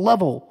up a whole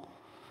level.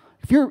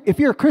 If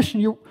you're a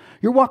Christian,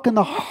 you're walking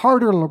the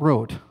harder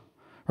road,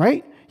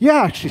 right? You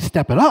actually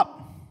step it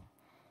up.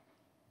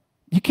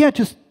 You can't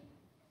just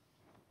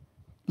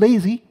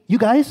lazy. You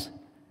guys,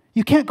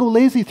 you can't go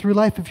lazy through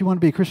life if you want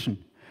to be a Christian.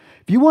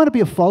 If you want to be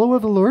a follower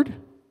of the Lord,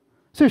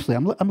 seriously,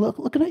 I'm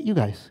looking at you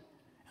guys.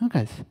 You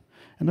guys.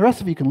 And the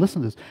rest of you can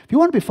listen to this. If you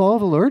want to be a follower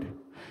of the Lord,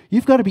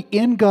 you've got to be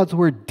in God's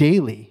word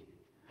daily.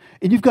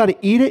 And you've got to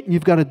eat it and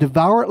you've got to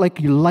devour it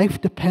like your life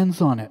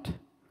depends on it.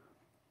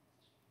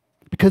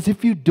 Because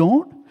if you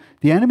don't,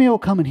 the enemy will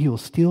come and he will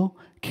steal,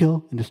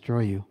 kill, and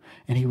destroy you.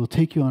 And he will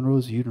take you on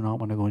roads you do not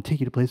want to go and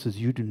take you to places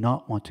you do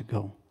not want to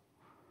go.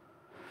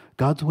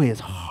 God's way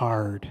is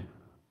hard.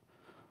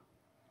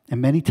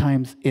 And many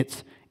times it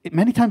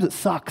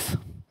sucks.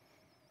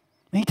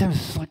 Many times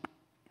it's like,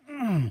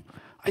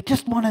 I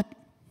just want to,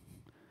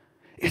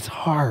 it's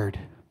hard.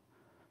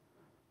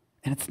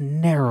 And it's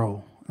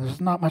narrow. There's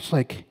not much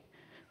like,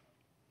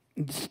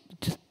 it's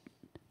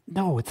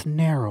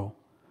narrow.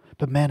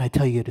 But man, I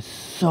tell you, it is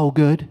so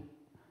good.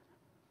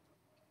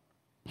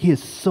 He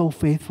is so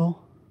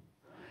faithful.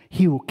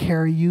 He will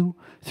carry you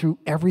through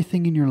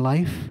everything in your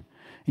life.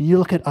 And you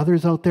look at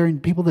others out there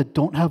and people that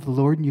don't have the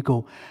Lord and you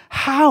go,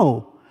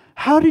 how?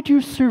 How did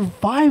you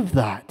survive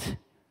that?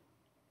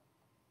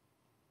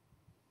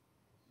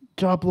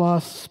 Job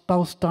loss,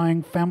 spouse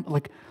dying,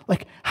 family,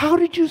 like how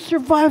did you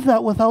survive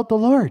that without the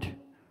Lord?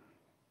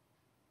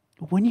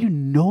 When you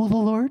know the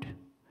Lord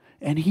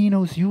and he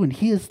knows you and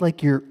he is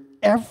like your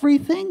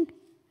everything,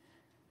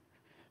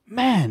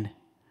 man,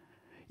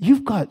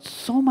 you've got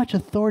so much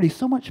authority,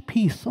 so much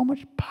peace, so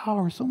much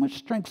power, so much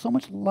strength, so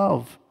much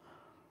love.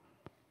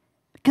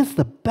 It's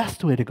the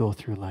best way to go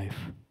through life.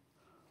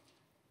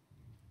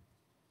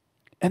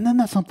 And then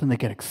that's something to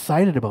get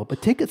excited about,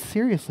 but take it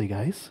seriously,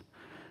 guys.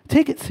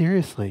 Take it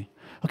seriously.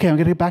 Okay, I'm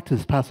going to get back to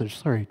this passage.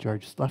 Sorry,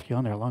 George, just left you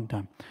on there a long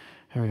time.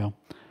 Here we go.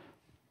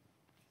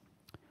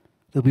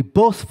 They'll be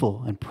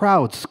boastful and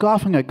proud,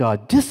 scoffing at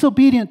God,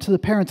 disobedient to the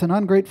parents, and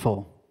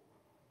ungrateful.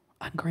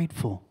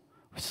 Ungrateful.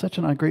 We're such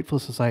an ungrateful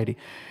society.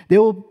 They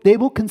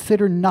will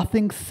consider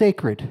nothing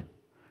sacred,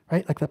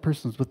 right? Like that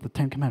person's with the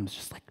Ten Commandments,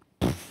 just like,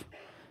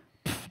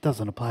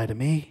 doesn't apply to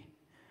me.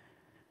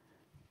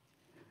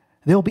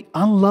 They will be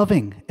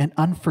unloving and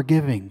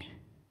unforgiving.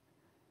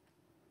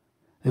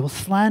 They will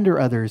slander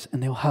others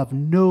and they will have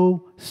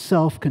no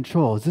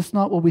self-control. Is this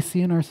not what we see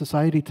in our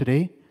society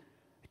today?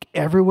 Like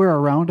everywhere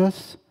around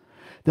us?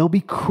 They'll be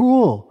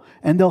cruel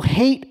and they'll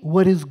hate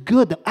what is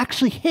good. They'll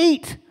actually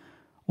hate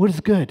what is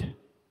good.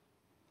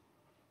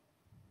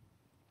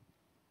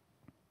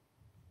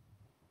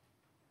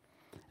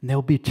 And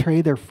they'll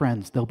betray their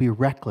friends. They'll be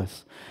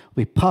reckless.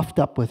 They'll be puffed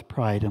up with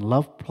pride and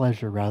love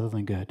pleasure rather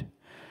than good.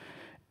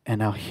 And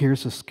now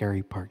here's the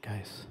scary part,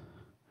 guys.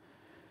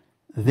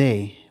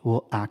 They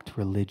will act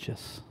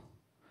religious,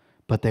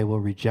 but they will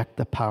reject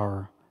the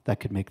power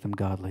that could make them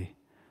godly.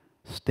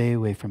 Stay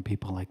away from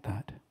people like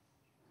that.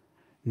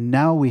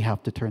 Now we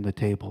have to turn the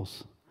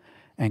tables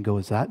and go,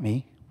 is that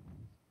me?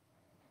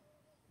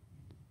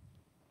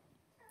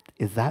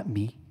 Is that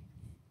me?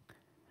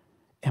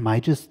 Am I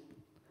just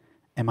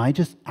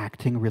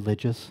acting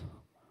religious?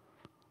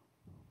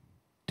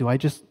 Do I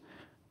just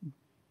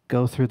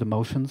go through the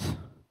motions,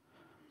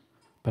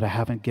 but I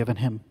haven't given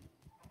him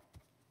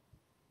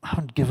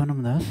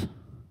this?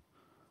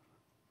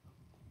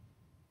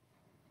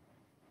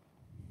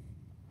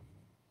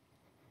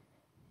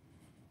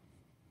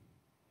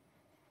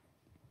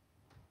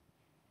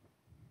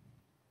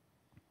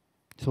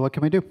 So what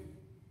can we do?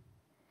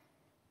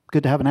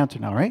 Good to have an answer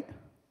now, right?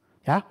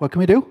 Yeah, what can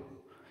we do?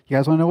 You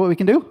guys want to know what we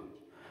can do?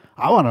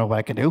 I want to know what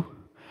I can do,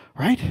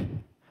 right?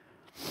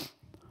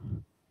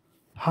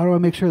 How do I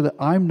make sure that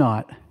I'm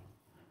not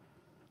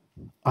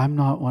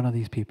one of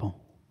these people?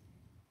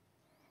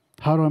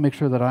 How do I make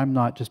sure that I'm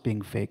not just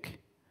being fake?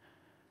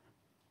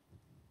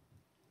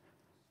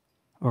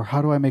 Or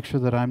how do I make sure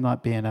that I'm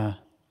not being a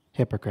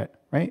hypocrite,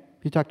 right?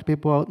 You talk to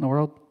people out in the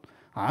world,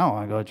 I don't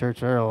want to go to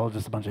church, they're all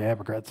just a bunch of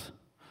hypocrites.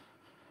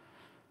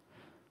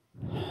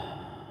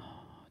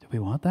 we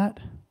want that?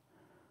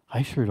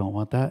 I sure don't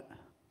want that.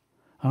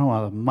 I don't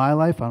want that in my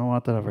life. I don't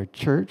want that of our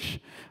church.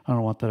 I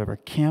don't want that of our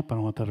camp. I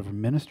don't want that of our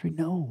ministry.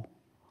 No.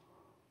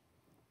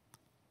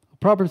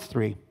 Proverbs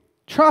 3.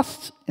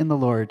 Trust in the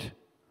Lord.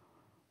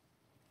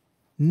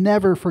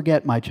 Never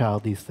forget, my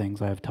child, these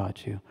things I have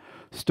taught you.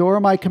 Store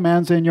my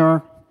commands in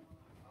your...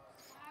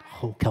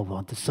 Oh, come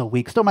on, this is so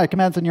weak. Store my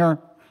commands in your...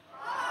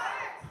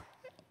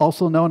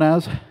 Also known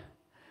as...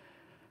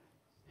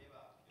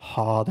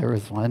 Oh, there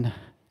was one.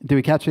 Did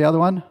we catch the other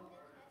one?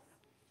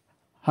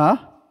 Huh?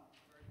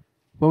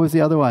 What was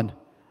the other one?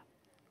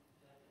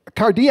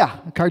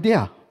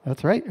 Cardia.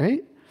 That's right?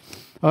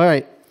 All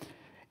right.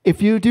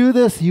 If you do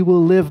this, you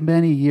will live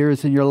many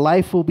years and your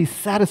life will be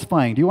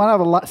satisfying. Do you want to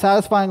have a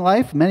satisfying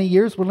life? Many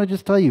years? What did I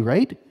just tell you,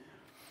 right?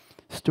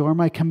 Store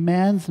my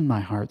commands in my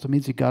heart. So it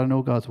means you got to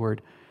know God's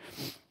word.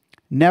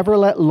 Never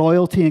let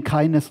loyalty and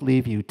kindness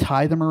leave you.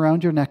 Tie them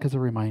around your neck as a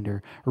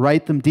reminder.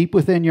 Write them deep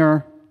within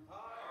your...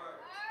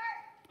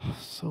 Oh,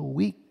 so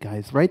weak,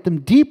 guys. Write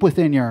them deep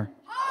within your...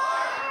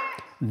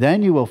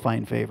 Then you will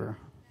find favor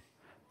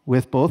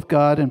with both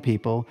God and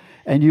people,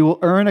 and you will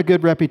earn a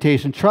good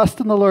reputation. Trust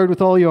in the Lord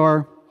with all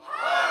your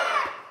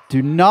heart.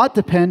 Do not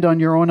depend on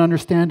your own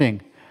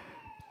understanding.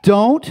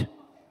 Don't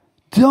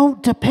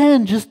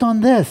depend just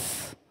on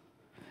this.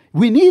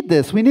 We need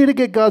this. We need to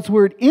get God's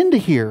word into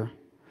here,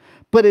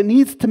 but it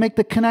needs to make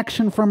the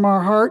connection from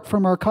our heart,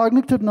 from our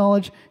cognitive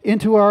knowledge,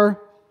 into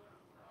our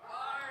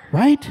heart.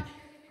 Right?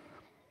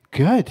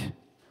 Good.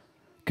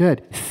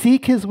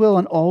 Seek his will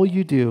in all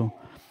you do,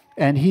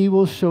 and he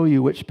will show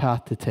you which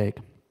path to take.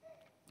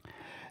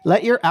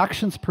 Let your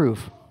actions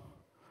prove.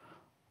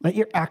 Let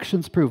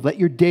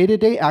your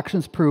day-to-day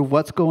actions prove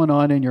what's going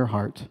on in your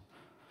heart.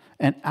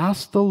 And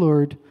ask the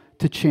Lord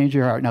to change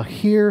your heart. Now,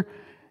 here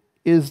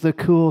is the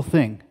cool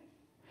thing.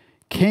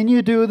 Can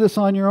you do this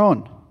on your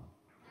own?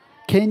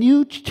 Can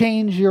you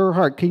change your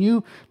heart? Can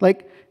you,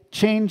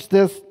 change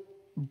this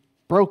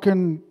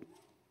broken,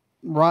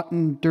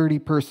 rotten, dirty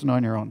person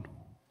on your own?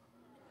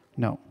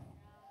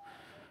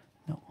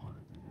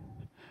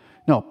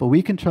 No, but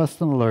we can trust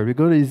in the Lord. We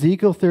go to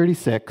Ezekiel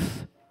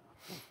 36.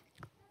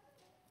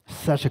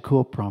 Such a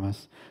cool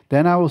promise.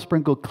 Then I will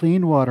sprinkle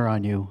clean water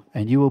on you,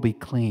 and you will be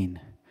clean.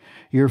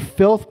 Your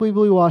filth will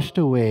be washed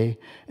away,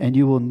 and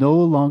you will no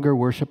longer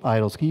worship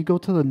idols. Can you go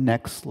to the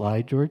next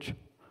slide, George?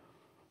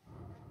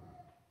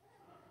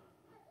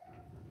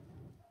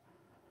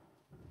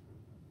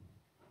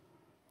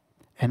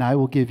 And I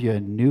will give you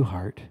a new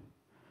heart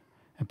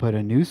and put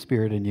a new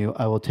spirit in you.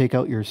 I will take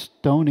out your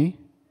stony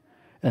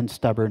and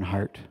stubborn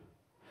heart.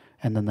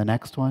 And then the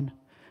next one,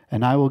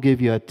 and I will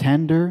give you a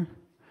tender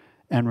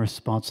and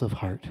responsive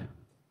heart.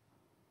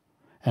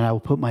 And I will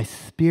put my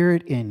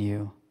spirit in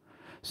you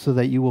so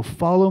that you will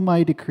follow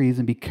my decrees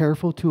and be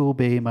careful to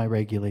obey my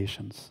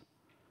regulations.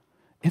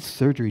 It's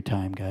surgery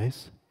time,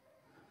 guys.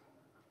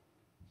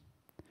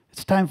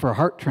 It's time for a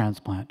heart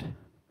transplant.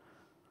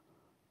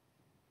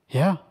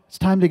 Yeah, it's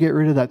time to get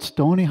rid of that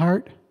stony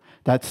heart,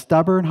 that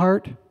stubborn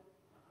heart,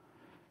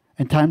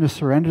 and time to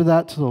surrender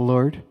that to the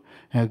Lord.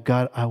 And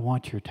God, I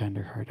want your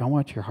tender heart. I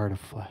want your heart of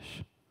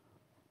flesh.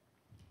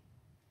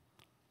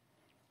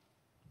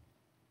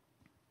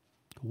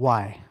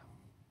 Why?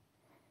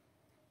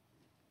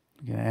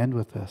 I'm going to end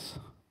with this.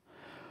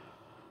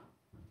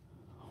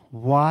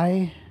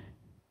 Why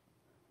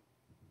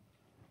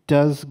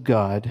does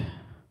God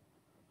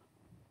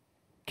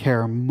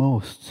care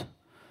most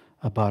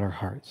about our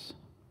hearts?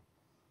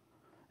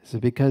 Is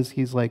it because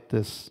he's like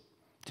this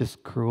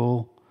just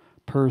cruel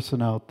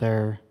person out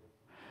there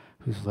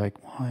who's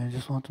like, well, I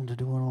just want them to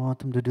do what I want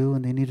them to do,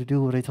 and they need to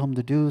do what I tell them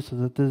to do, so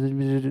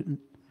that...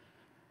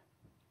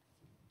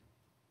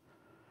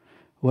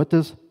 What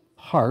does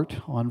heart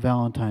on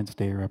Valentine's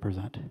Day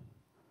represent?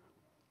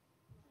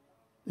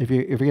 If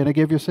you're going to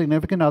give your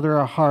significant other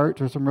a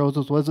heart or some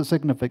roses, what does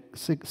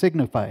it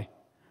signify?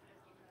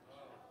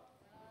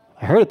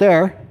 I heard it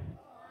there.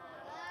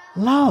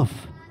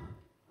 Love.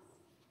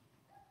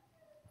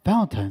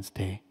 Valentine's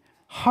Day.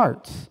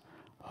 Hearts.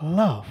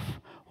 Love.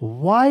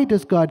 Why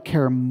does God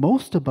care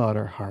most about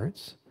our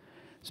hearts?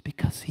 It's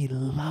because he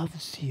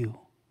loves you.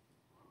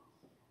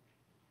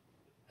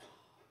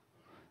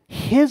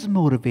 His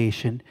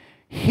motivation,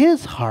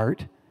 his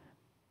heart,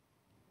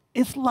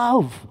 is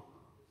love.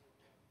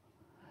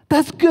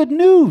 That's good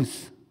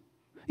news.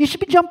 You should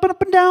be jumping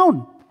up and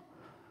down.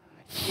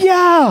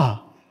 Yeah.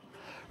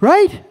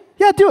 Right?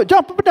 Yeah, do it.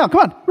 Jump up and down. Come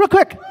on, real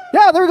quick.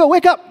 Yeah, there we go.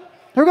 Wake up.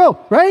 There we go.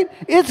 Right?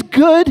 It's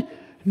good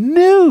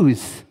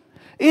news.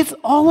 It's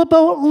all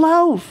about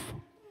love.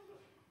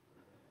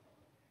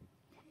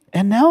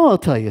 And now I'll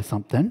tell you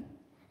something.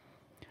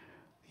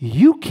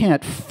 You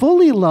can't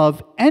fully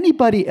love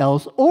anybody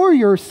else or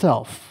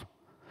yourself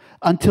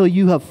until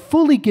you have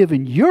fully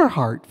given your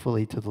heart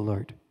fully to the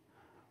Lord.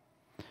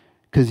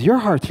 Because your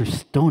hearts are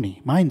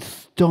stony. Mine's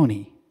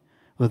stony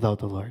without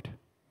the Lord.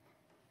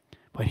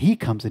 But he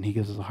comes and he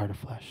gives us a heart of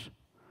flesh.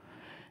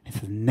 He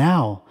says,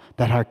 now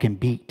that heart can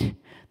beat.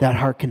 That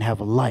heart can have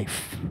a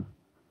life.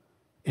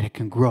 And it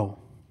can grow.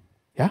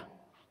 Yeah?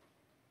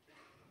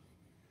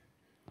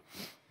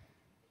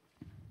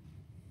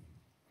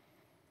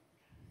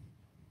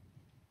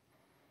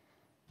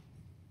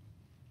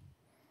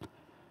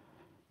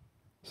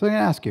 So I'm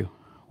going to ask you,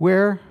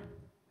 where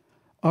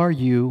are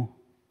you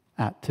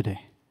at today?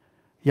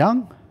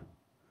 Young?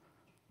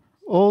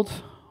 Old?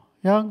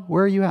 Young?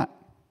 Where are you at?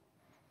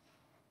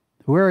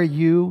 Where are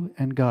you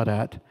and God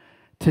at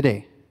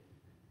today?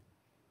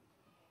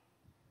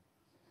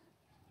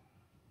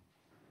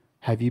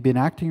 Have you been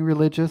acting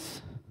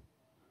religious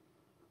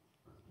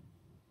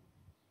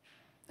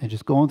and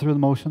just going through the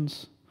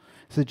motions?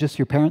 Is it just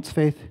your parents'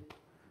 faith,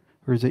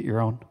 or is it your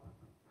own?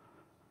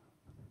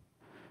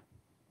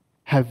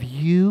 Have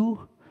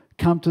you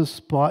come to a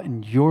spot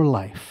in your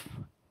life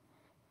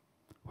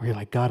where you're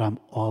like, God, I'm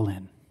all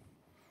in?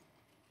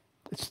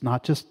 It's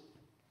not just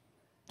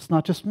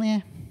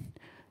me.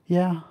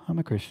 Yeah, I'm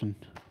a Christian.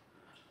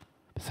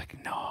 It's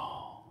like,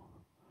 no,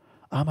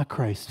 I'm a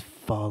Christ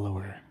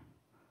follower.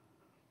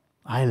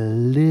 I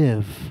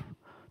live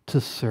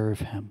to serve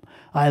him.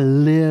 I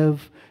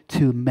live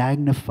to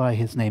magnify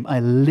his name.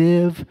 I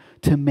live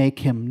to make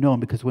him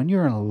known. Because when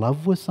you're in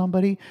love with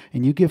somebody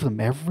and you give them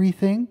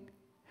everything,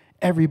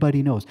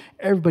 everybody knows.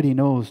 Everybody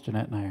knows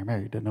Jeanette and I are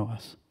married to know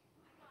us.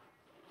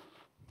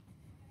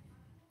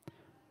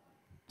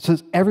 So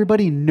does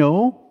everybody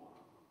know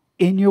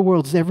in your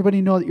world, does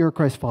everybody know that you're a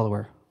Christ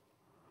follower?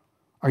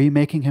 Are you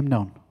making him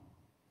known?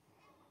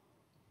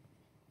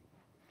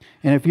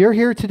 And if you're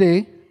here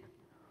today,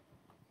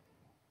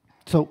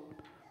 so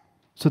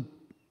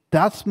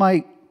that's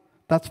my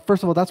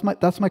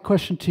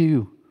question to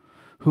you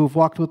who have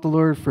walked with the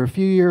Lord for a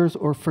few years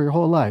or for your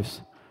whole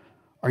lives.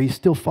 Are you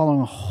still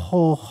following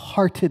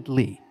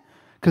wholeheartedly?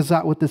 Because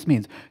that's what this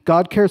means.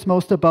 God cares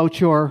most about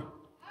your...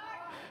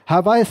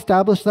 Have I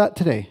established that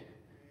today?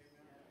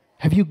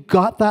 Have you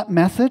got that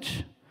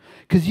message?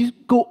 Because you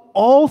go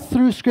all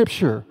through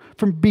Scripture,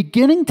 from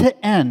beginning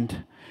to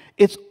end,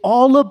 it's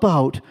all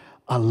about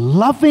a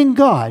loving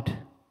God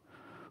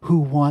who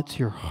wants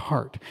your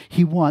heart.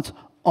 He wants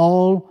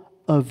all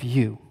of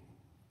you.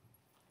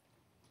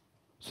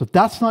 So if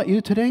that's not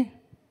you today,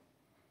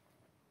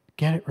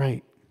 get it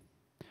right.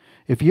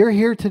 If you're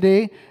here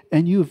today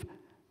and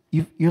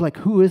you're like,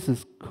 who is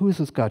this? Who is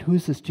this God? Who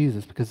is this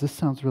Jesus? Because this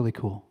sounds really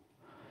cool.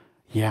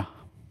 Yeah.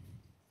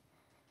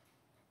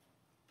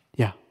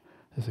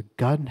 There's a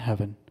God in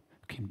heaven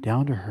who came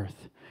down to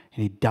earth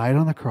and he died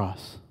on the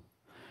cross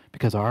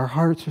because our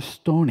hearts are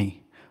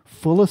stony,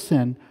 full of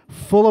sin,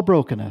 full of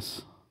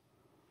brokenness.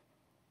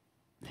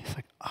 He's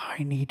like,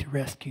 I need to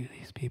rescue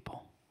these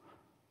people.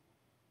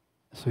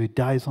 So he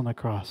dies on the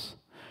cross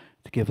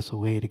to give us a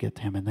way to get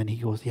to him. And then he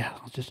goes, yeah,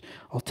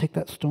 I'll take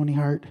that stony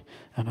heart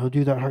and I'll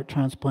do that heart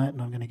transplant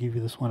and I'm going to give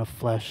you this one of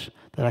flesh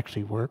that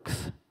actually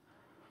works,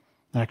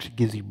 that actually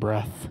gives you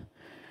breath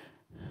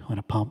when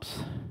it pumps.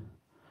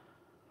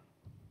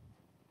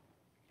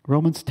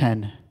 Romans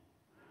 10,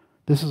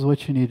 this is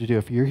what you need to do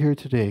if you're here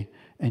today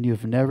and you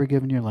have never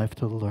given your life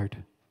to the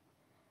Lord.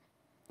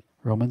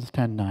 Romans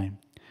 10:9.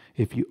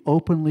 If you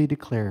openly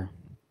declare,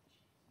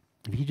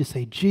 if you just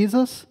say,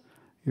 Jesus,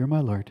 you're my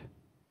Lord,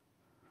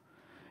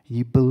 and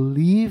you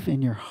believe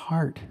in your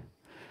heart,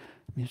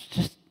 it's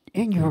just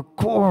in your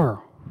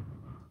core,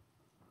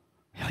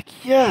 you're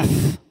like,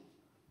 yes,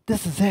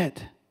 this is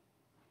it.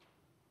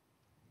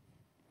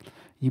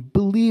 You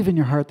believe in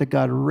your heart that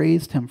God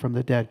raised him from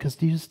the dead, because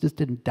Jesus just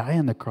didn't die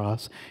on the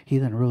cross. He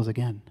then rose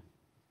again,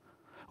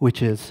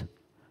 which is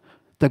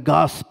the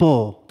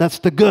gospel. That's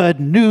the good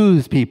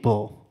news,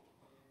 people.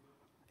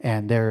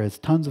 And there is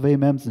tons of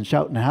amens and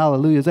shouting and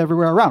hallelujahs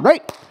everywhere around,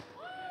 right?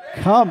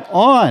 Come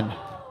on.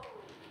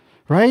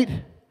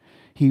 Right?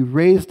 He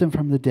raised him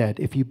from the dead.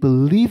 If you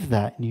believe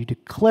that and you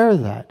declare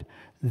that,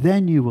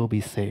 then you will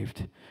be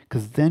saved.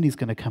 Because then he's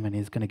going to come and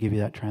he's going to give you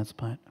that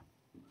transplant.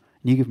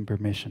 And you give him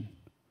permission.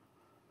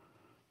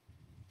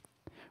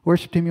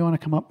 Worship team, you want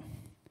to come up?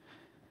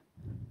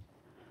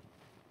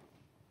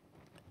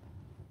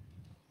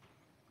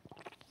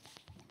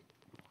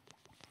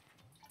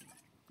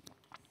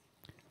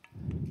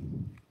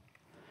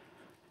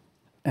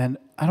 And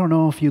I don't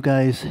know if you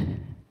guys...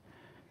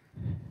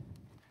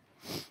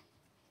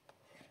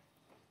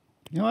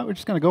 You know what? We're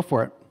just going to go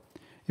for it.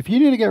 If you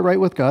need to get right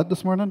with God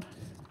this morning,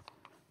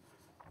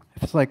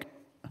 if it's like,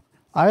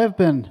 I have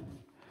been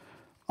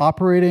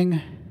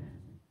operating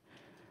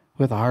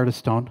with a heart of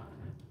stone.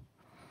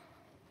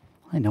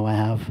 I know I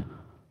have.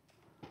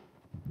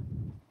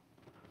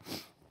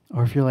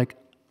 Or if you're like,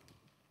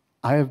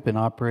 I have been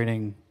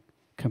operating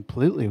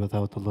completely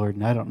without the Lord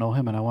and I don't know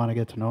him and I want to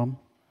get to know him,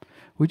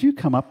 would you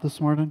come up this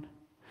morning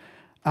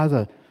as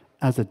a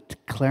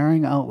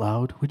declaring out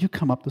loud? Would you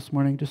come up this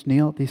morning? Just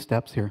kneel at these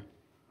steps here.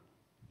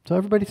 So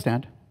everybody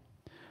stand.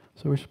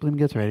 So worship team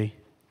gets ready.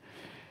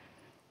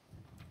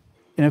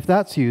 And if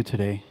that's you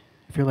today,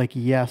 if you're like,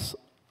 yes,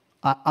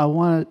 I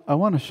want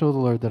to show the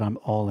Lord that I'm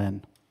all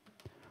in.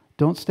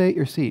 Don't stay at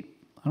your seat.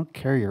 I don't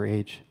care your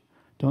age.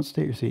 Don't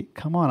stay at your seat.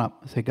 Come on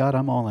up. Say, God,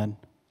 I'm all in.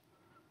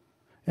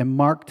 And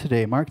mark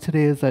today. Mark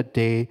today is that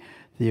day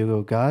that you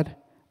go, God,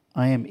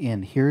 I am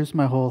in. Here's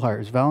my whole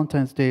heart.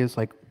 Valentine's Day is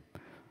like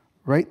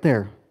right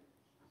there.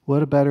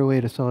 What a better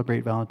way to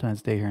celebrate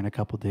Valentine's Day here in a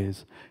couple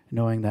days,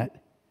 knowing that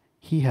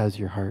he has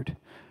your heart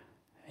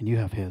and you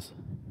have his.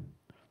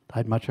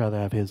 I'd much rather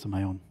have his than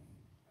my own.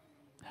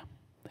 Yeah,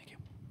 thank you.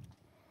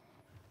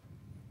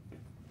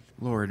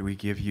 Lord, we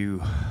give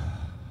you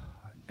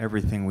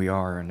everything we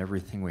are and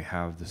everything we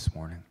have this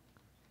morning.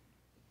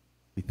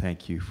 We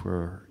thank you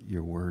for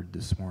your word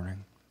this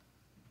morning.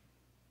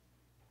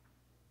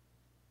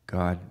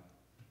 God,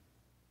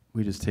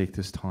 we just take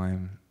this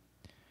time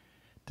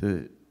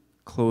to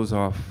close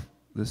off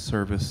this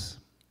service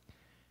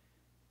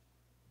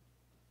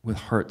with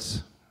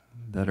hearts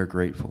that are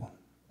grateful,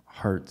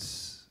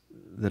 hearts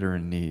that are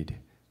in need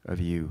of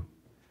you,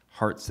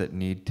 hearts that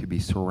need to be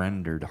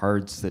surrendered,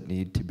 hearts that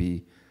need to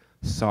be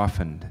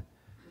softened,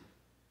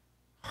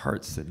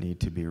 hearts that need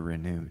to be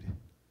renewed.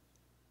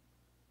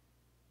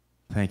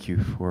 Thank you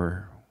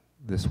for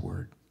this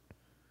word.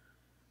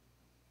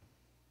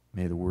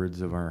 May the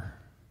words of our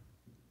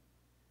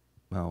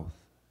mouth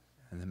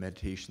and the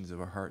meditations of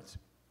our hearts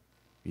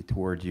be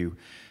toward you.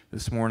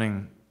 This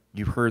morning,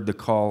 you've heard the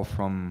call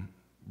from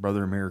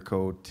Brother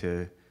Mirko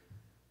to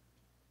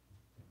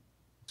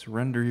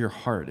surrender your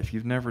heart. If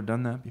you've never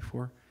done that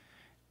before,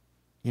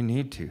 you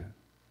need to.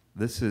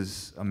 This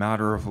is a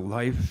matter of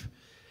life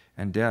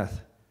and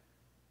death.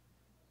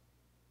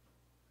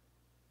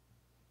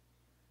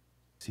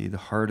 See, the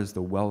heart is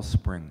the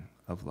wellspring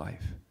of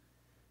life.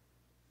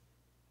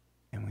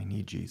 And we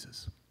need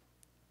Jesus.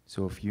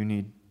 So if you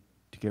need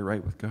to get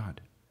right with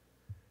God,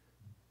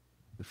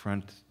 the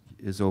front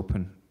is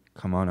open.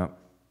 Come on up.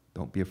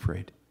 Don't be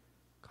afraid.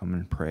 Come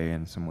and pray,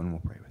 and someone will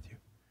pray with you.